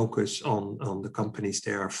only focus on the companies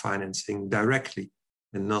they are financing directly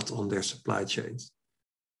and not on their supply chains.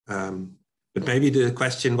 But maybe the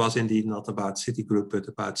question was indeed not about Citigroup, but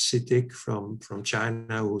about CITIC from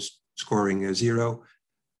China, who's scoring a 0.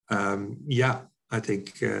 Yeah, I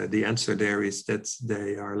think the answer there is that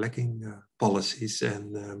they are lacking policies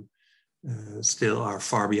and still are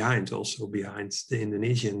far behind, also behind the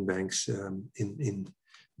Indonesian banks in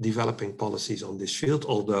developing policies on this field,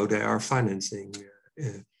 although they are financing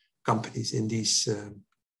companies in these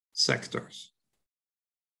sectors.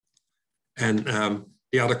 And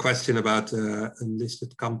the other question about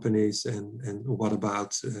unlisted companies and what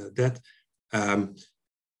about that?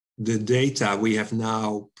 The data we have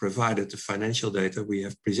now provided, the financial data we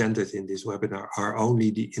have presented in this webinar, are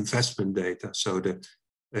only the investment data. So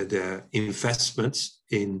the investments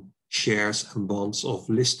in shares and bonds of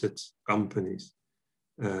listed companies.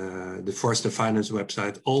 The Forest and Finance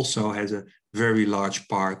website also has a very large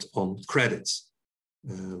part on credits,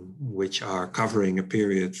 which are covering a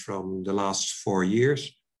period from the last 4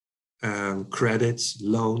 years, credits,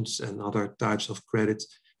 loans, and other types of credits,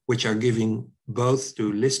 which are giving both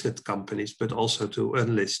to listed companies, but also to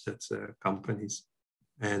unlisted companies.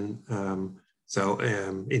 And so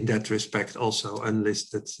in that respect, also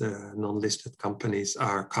unlisted, non-listed companies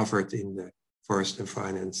are covered in the Forest and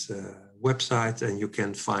Finance website, and you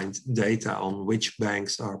can find data on which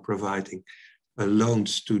banks are providing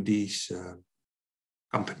loans to these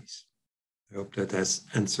companies. I hope that has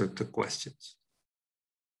answered the questions.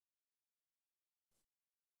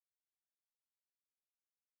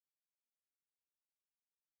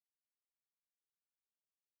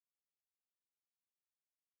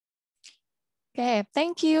 Okay,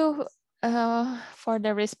 thank you for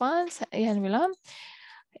the response, Ian Willem.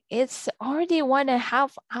 It's already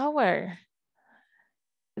 1.5 hours.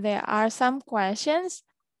 There are some questions.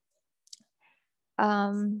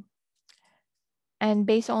 And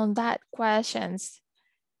based on that questions,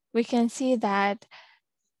 we can see that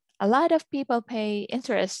a lot of people pay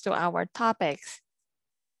interest to our topics.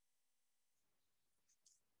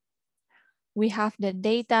 We have the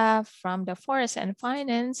data from the Forest and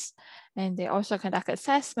Finance, and they also conduct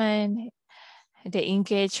assessment. They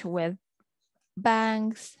engage with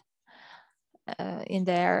banks in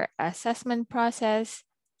their assessment process.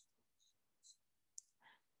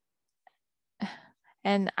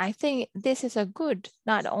 And I think this is a good,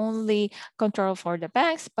 not only control for the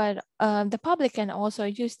banks, but the public can also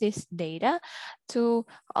use this data to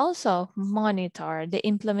also monitor the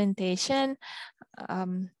implementation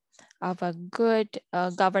of a good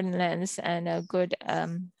governance and a good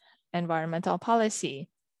environmental policy.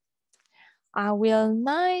 I will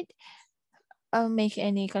not make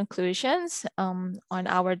any conclusions on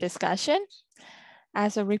our discussion.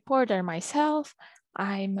 As a reporter myself,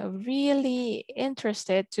 I'm really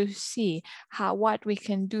interested to see what we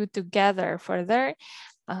can do together further.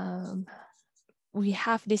 We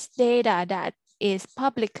have this data that is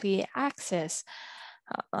publicly accessed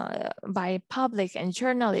by public and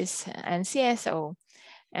journalists and CSO.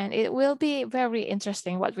 And it will be very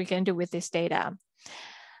interesting what we can do with this data.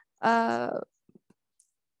 I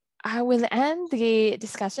will end the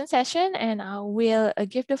discussion session and I will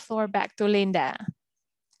give the floor back to Linda.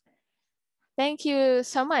 Thank you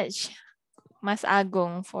so much, Mas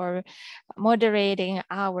Agoeng, for moderating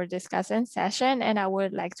our discussion session. And I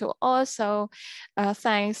would like to also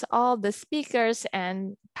thank all the speakers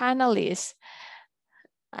and panelists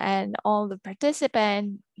and all the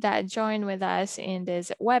participants that joined with us in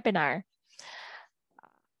this webinar.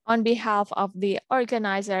 On behalf of the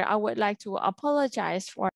organizer, I would like to apologize for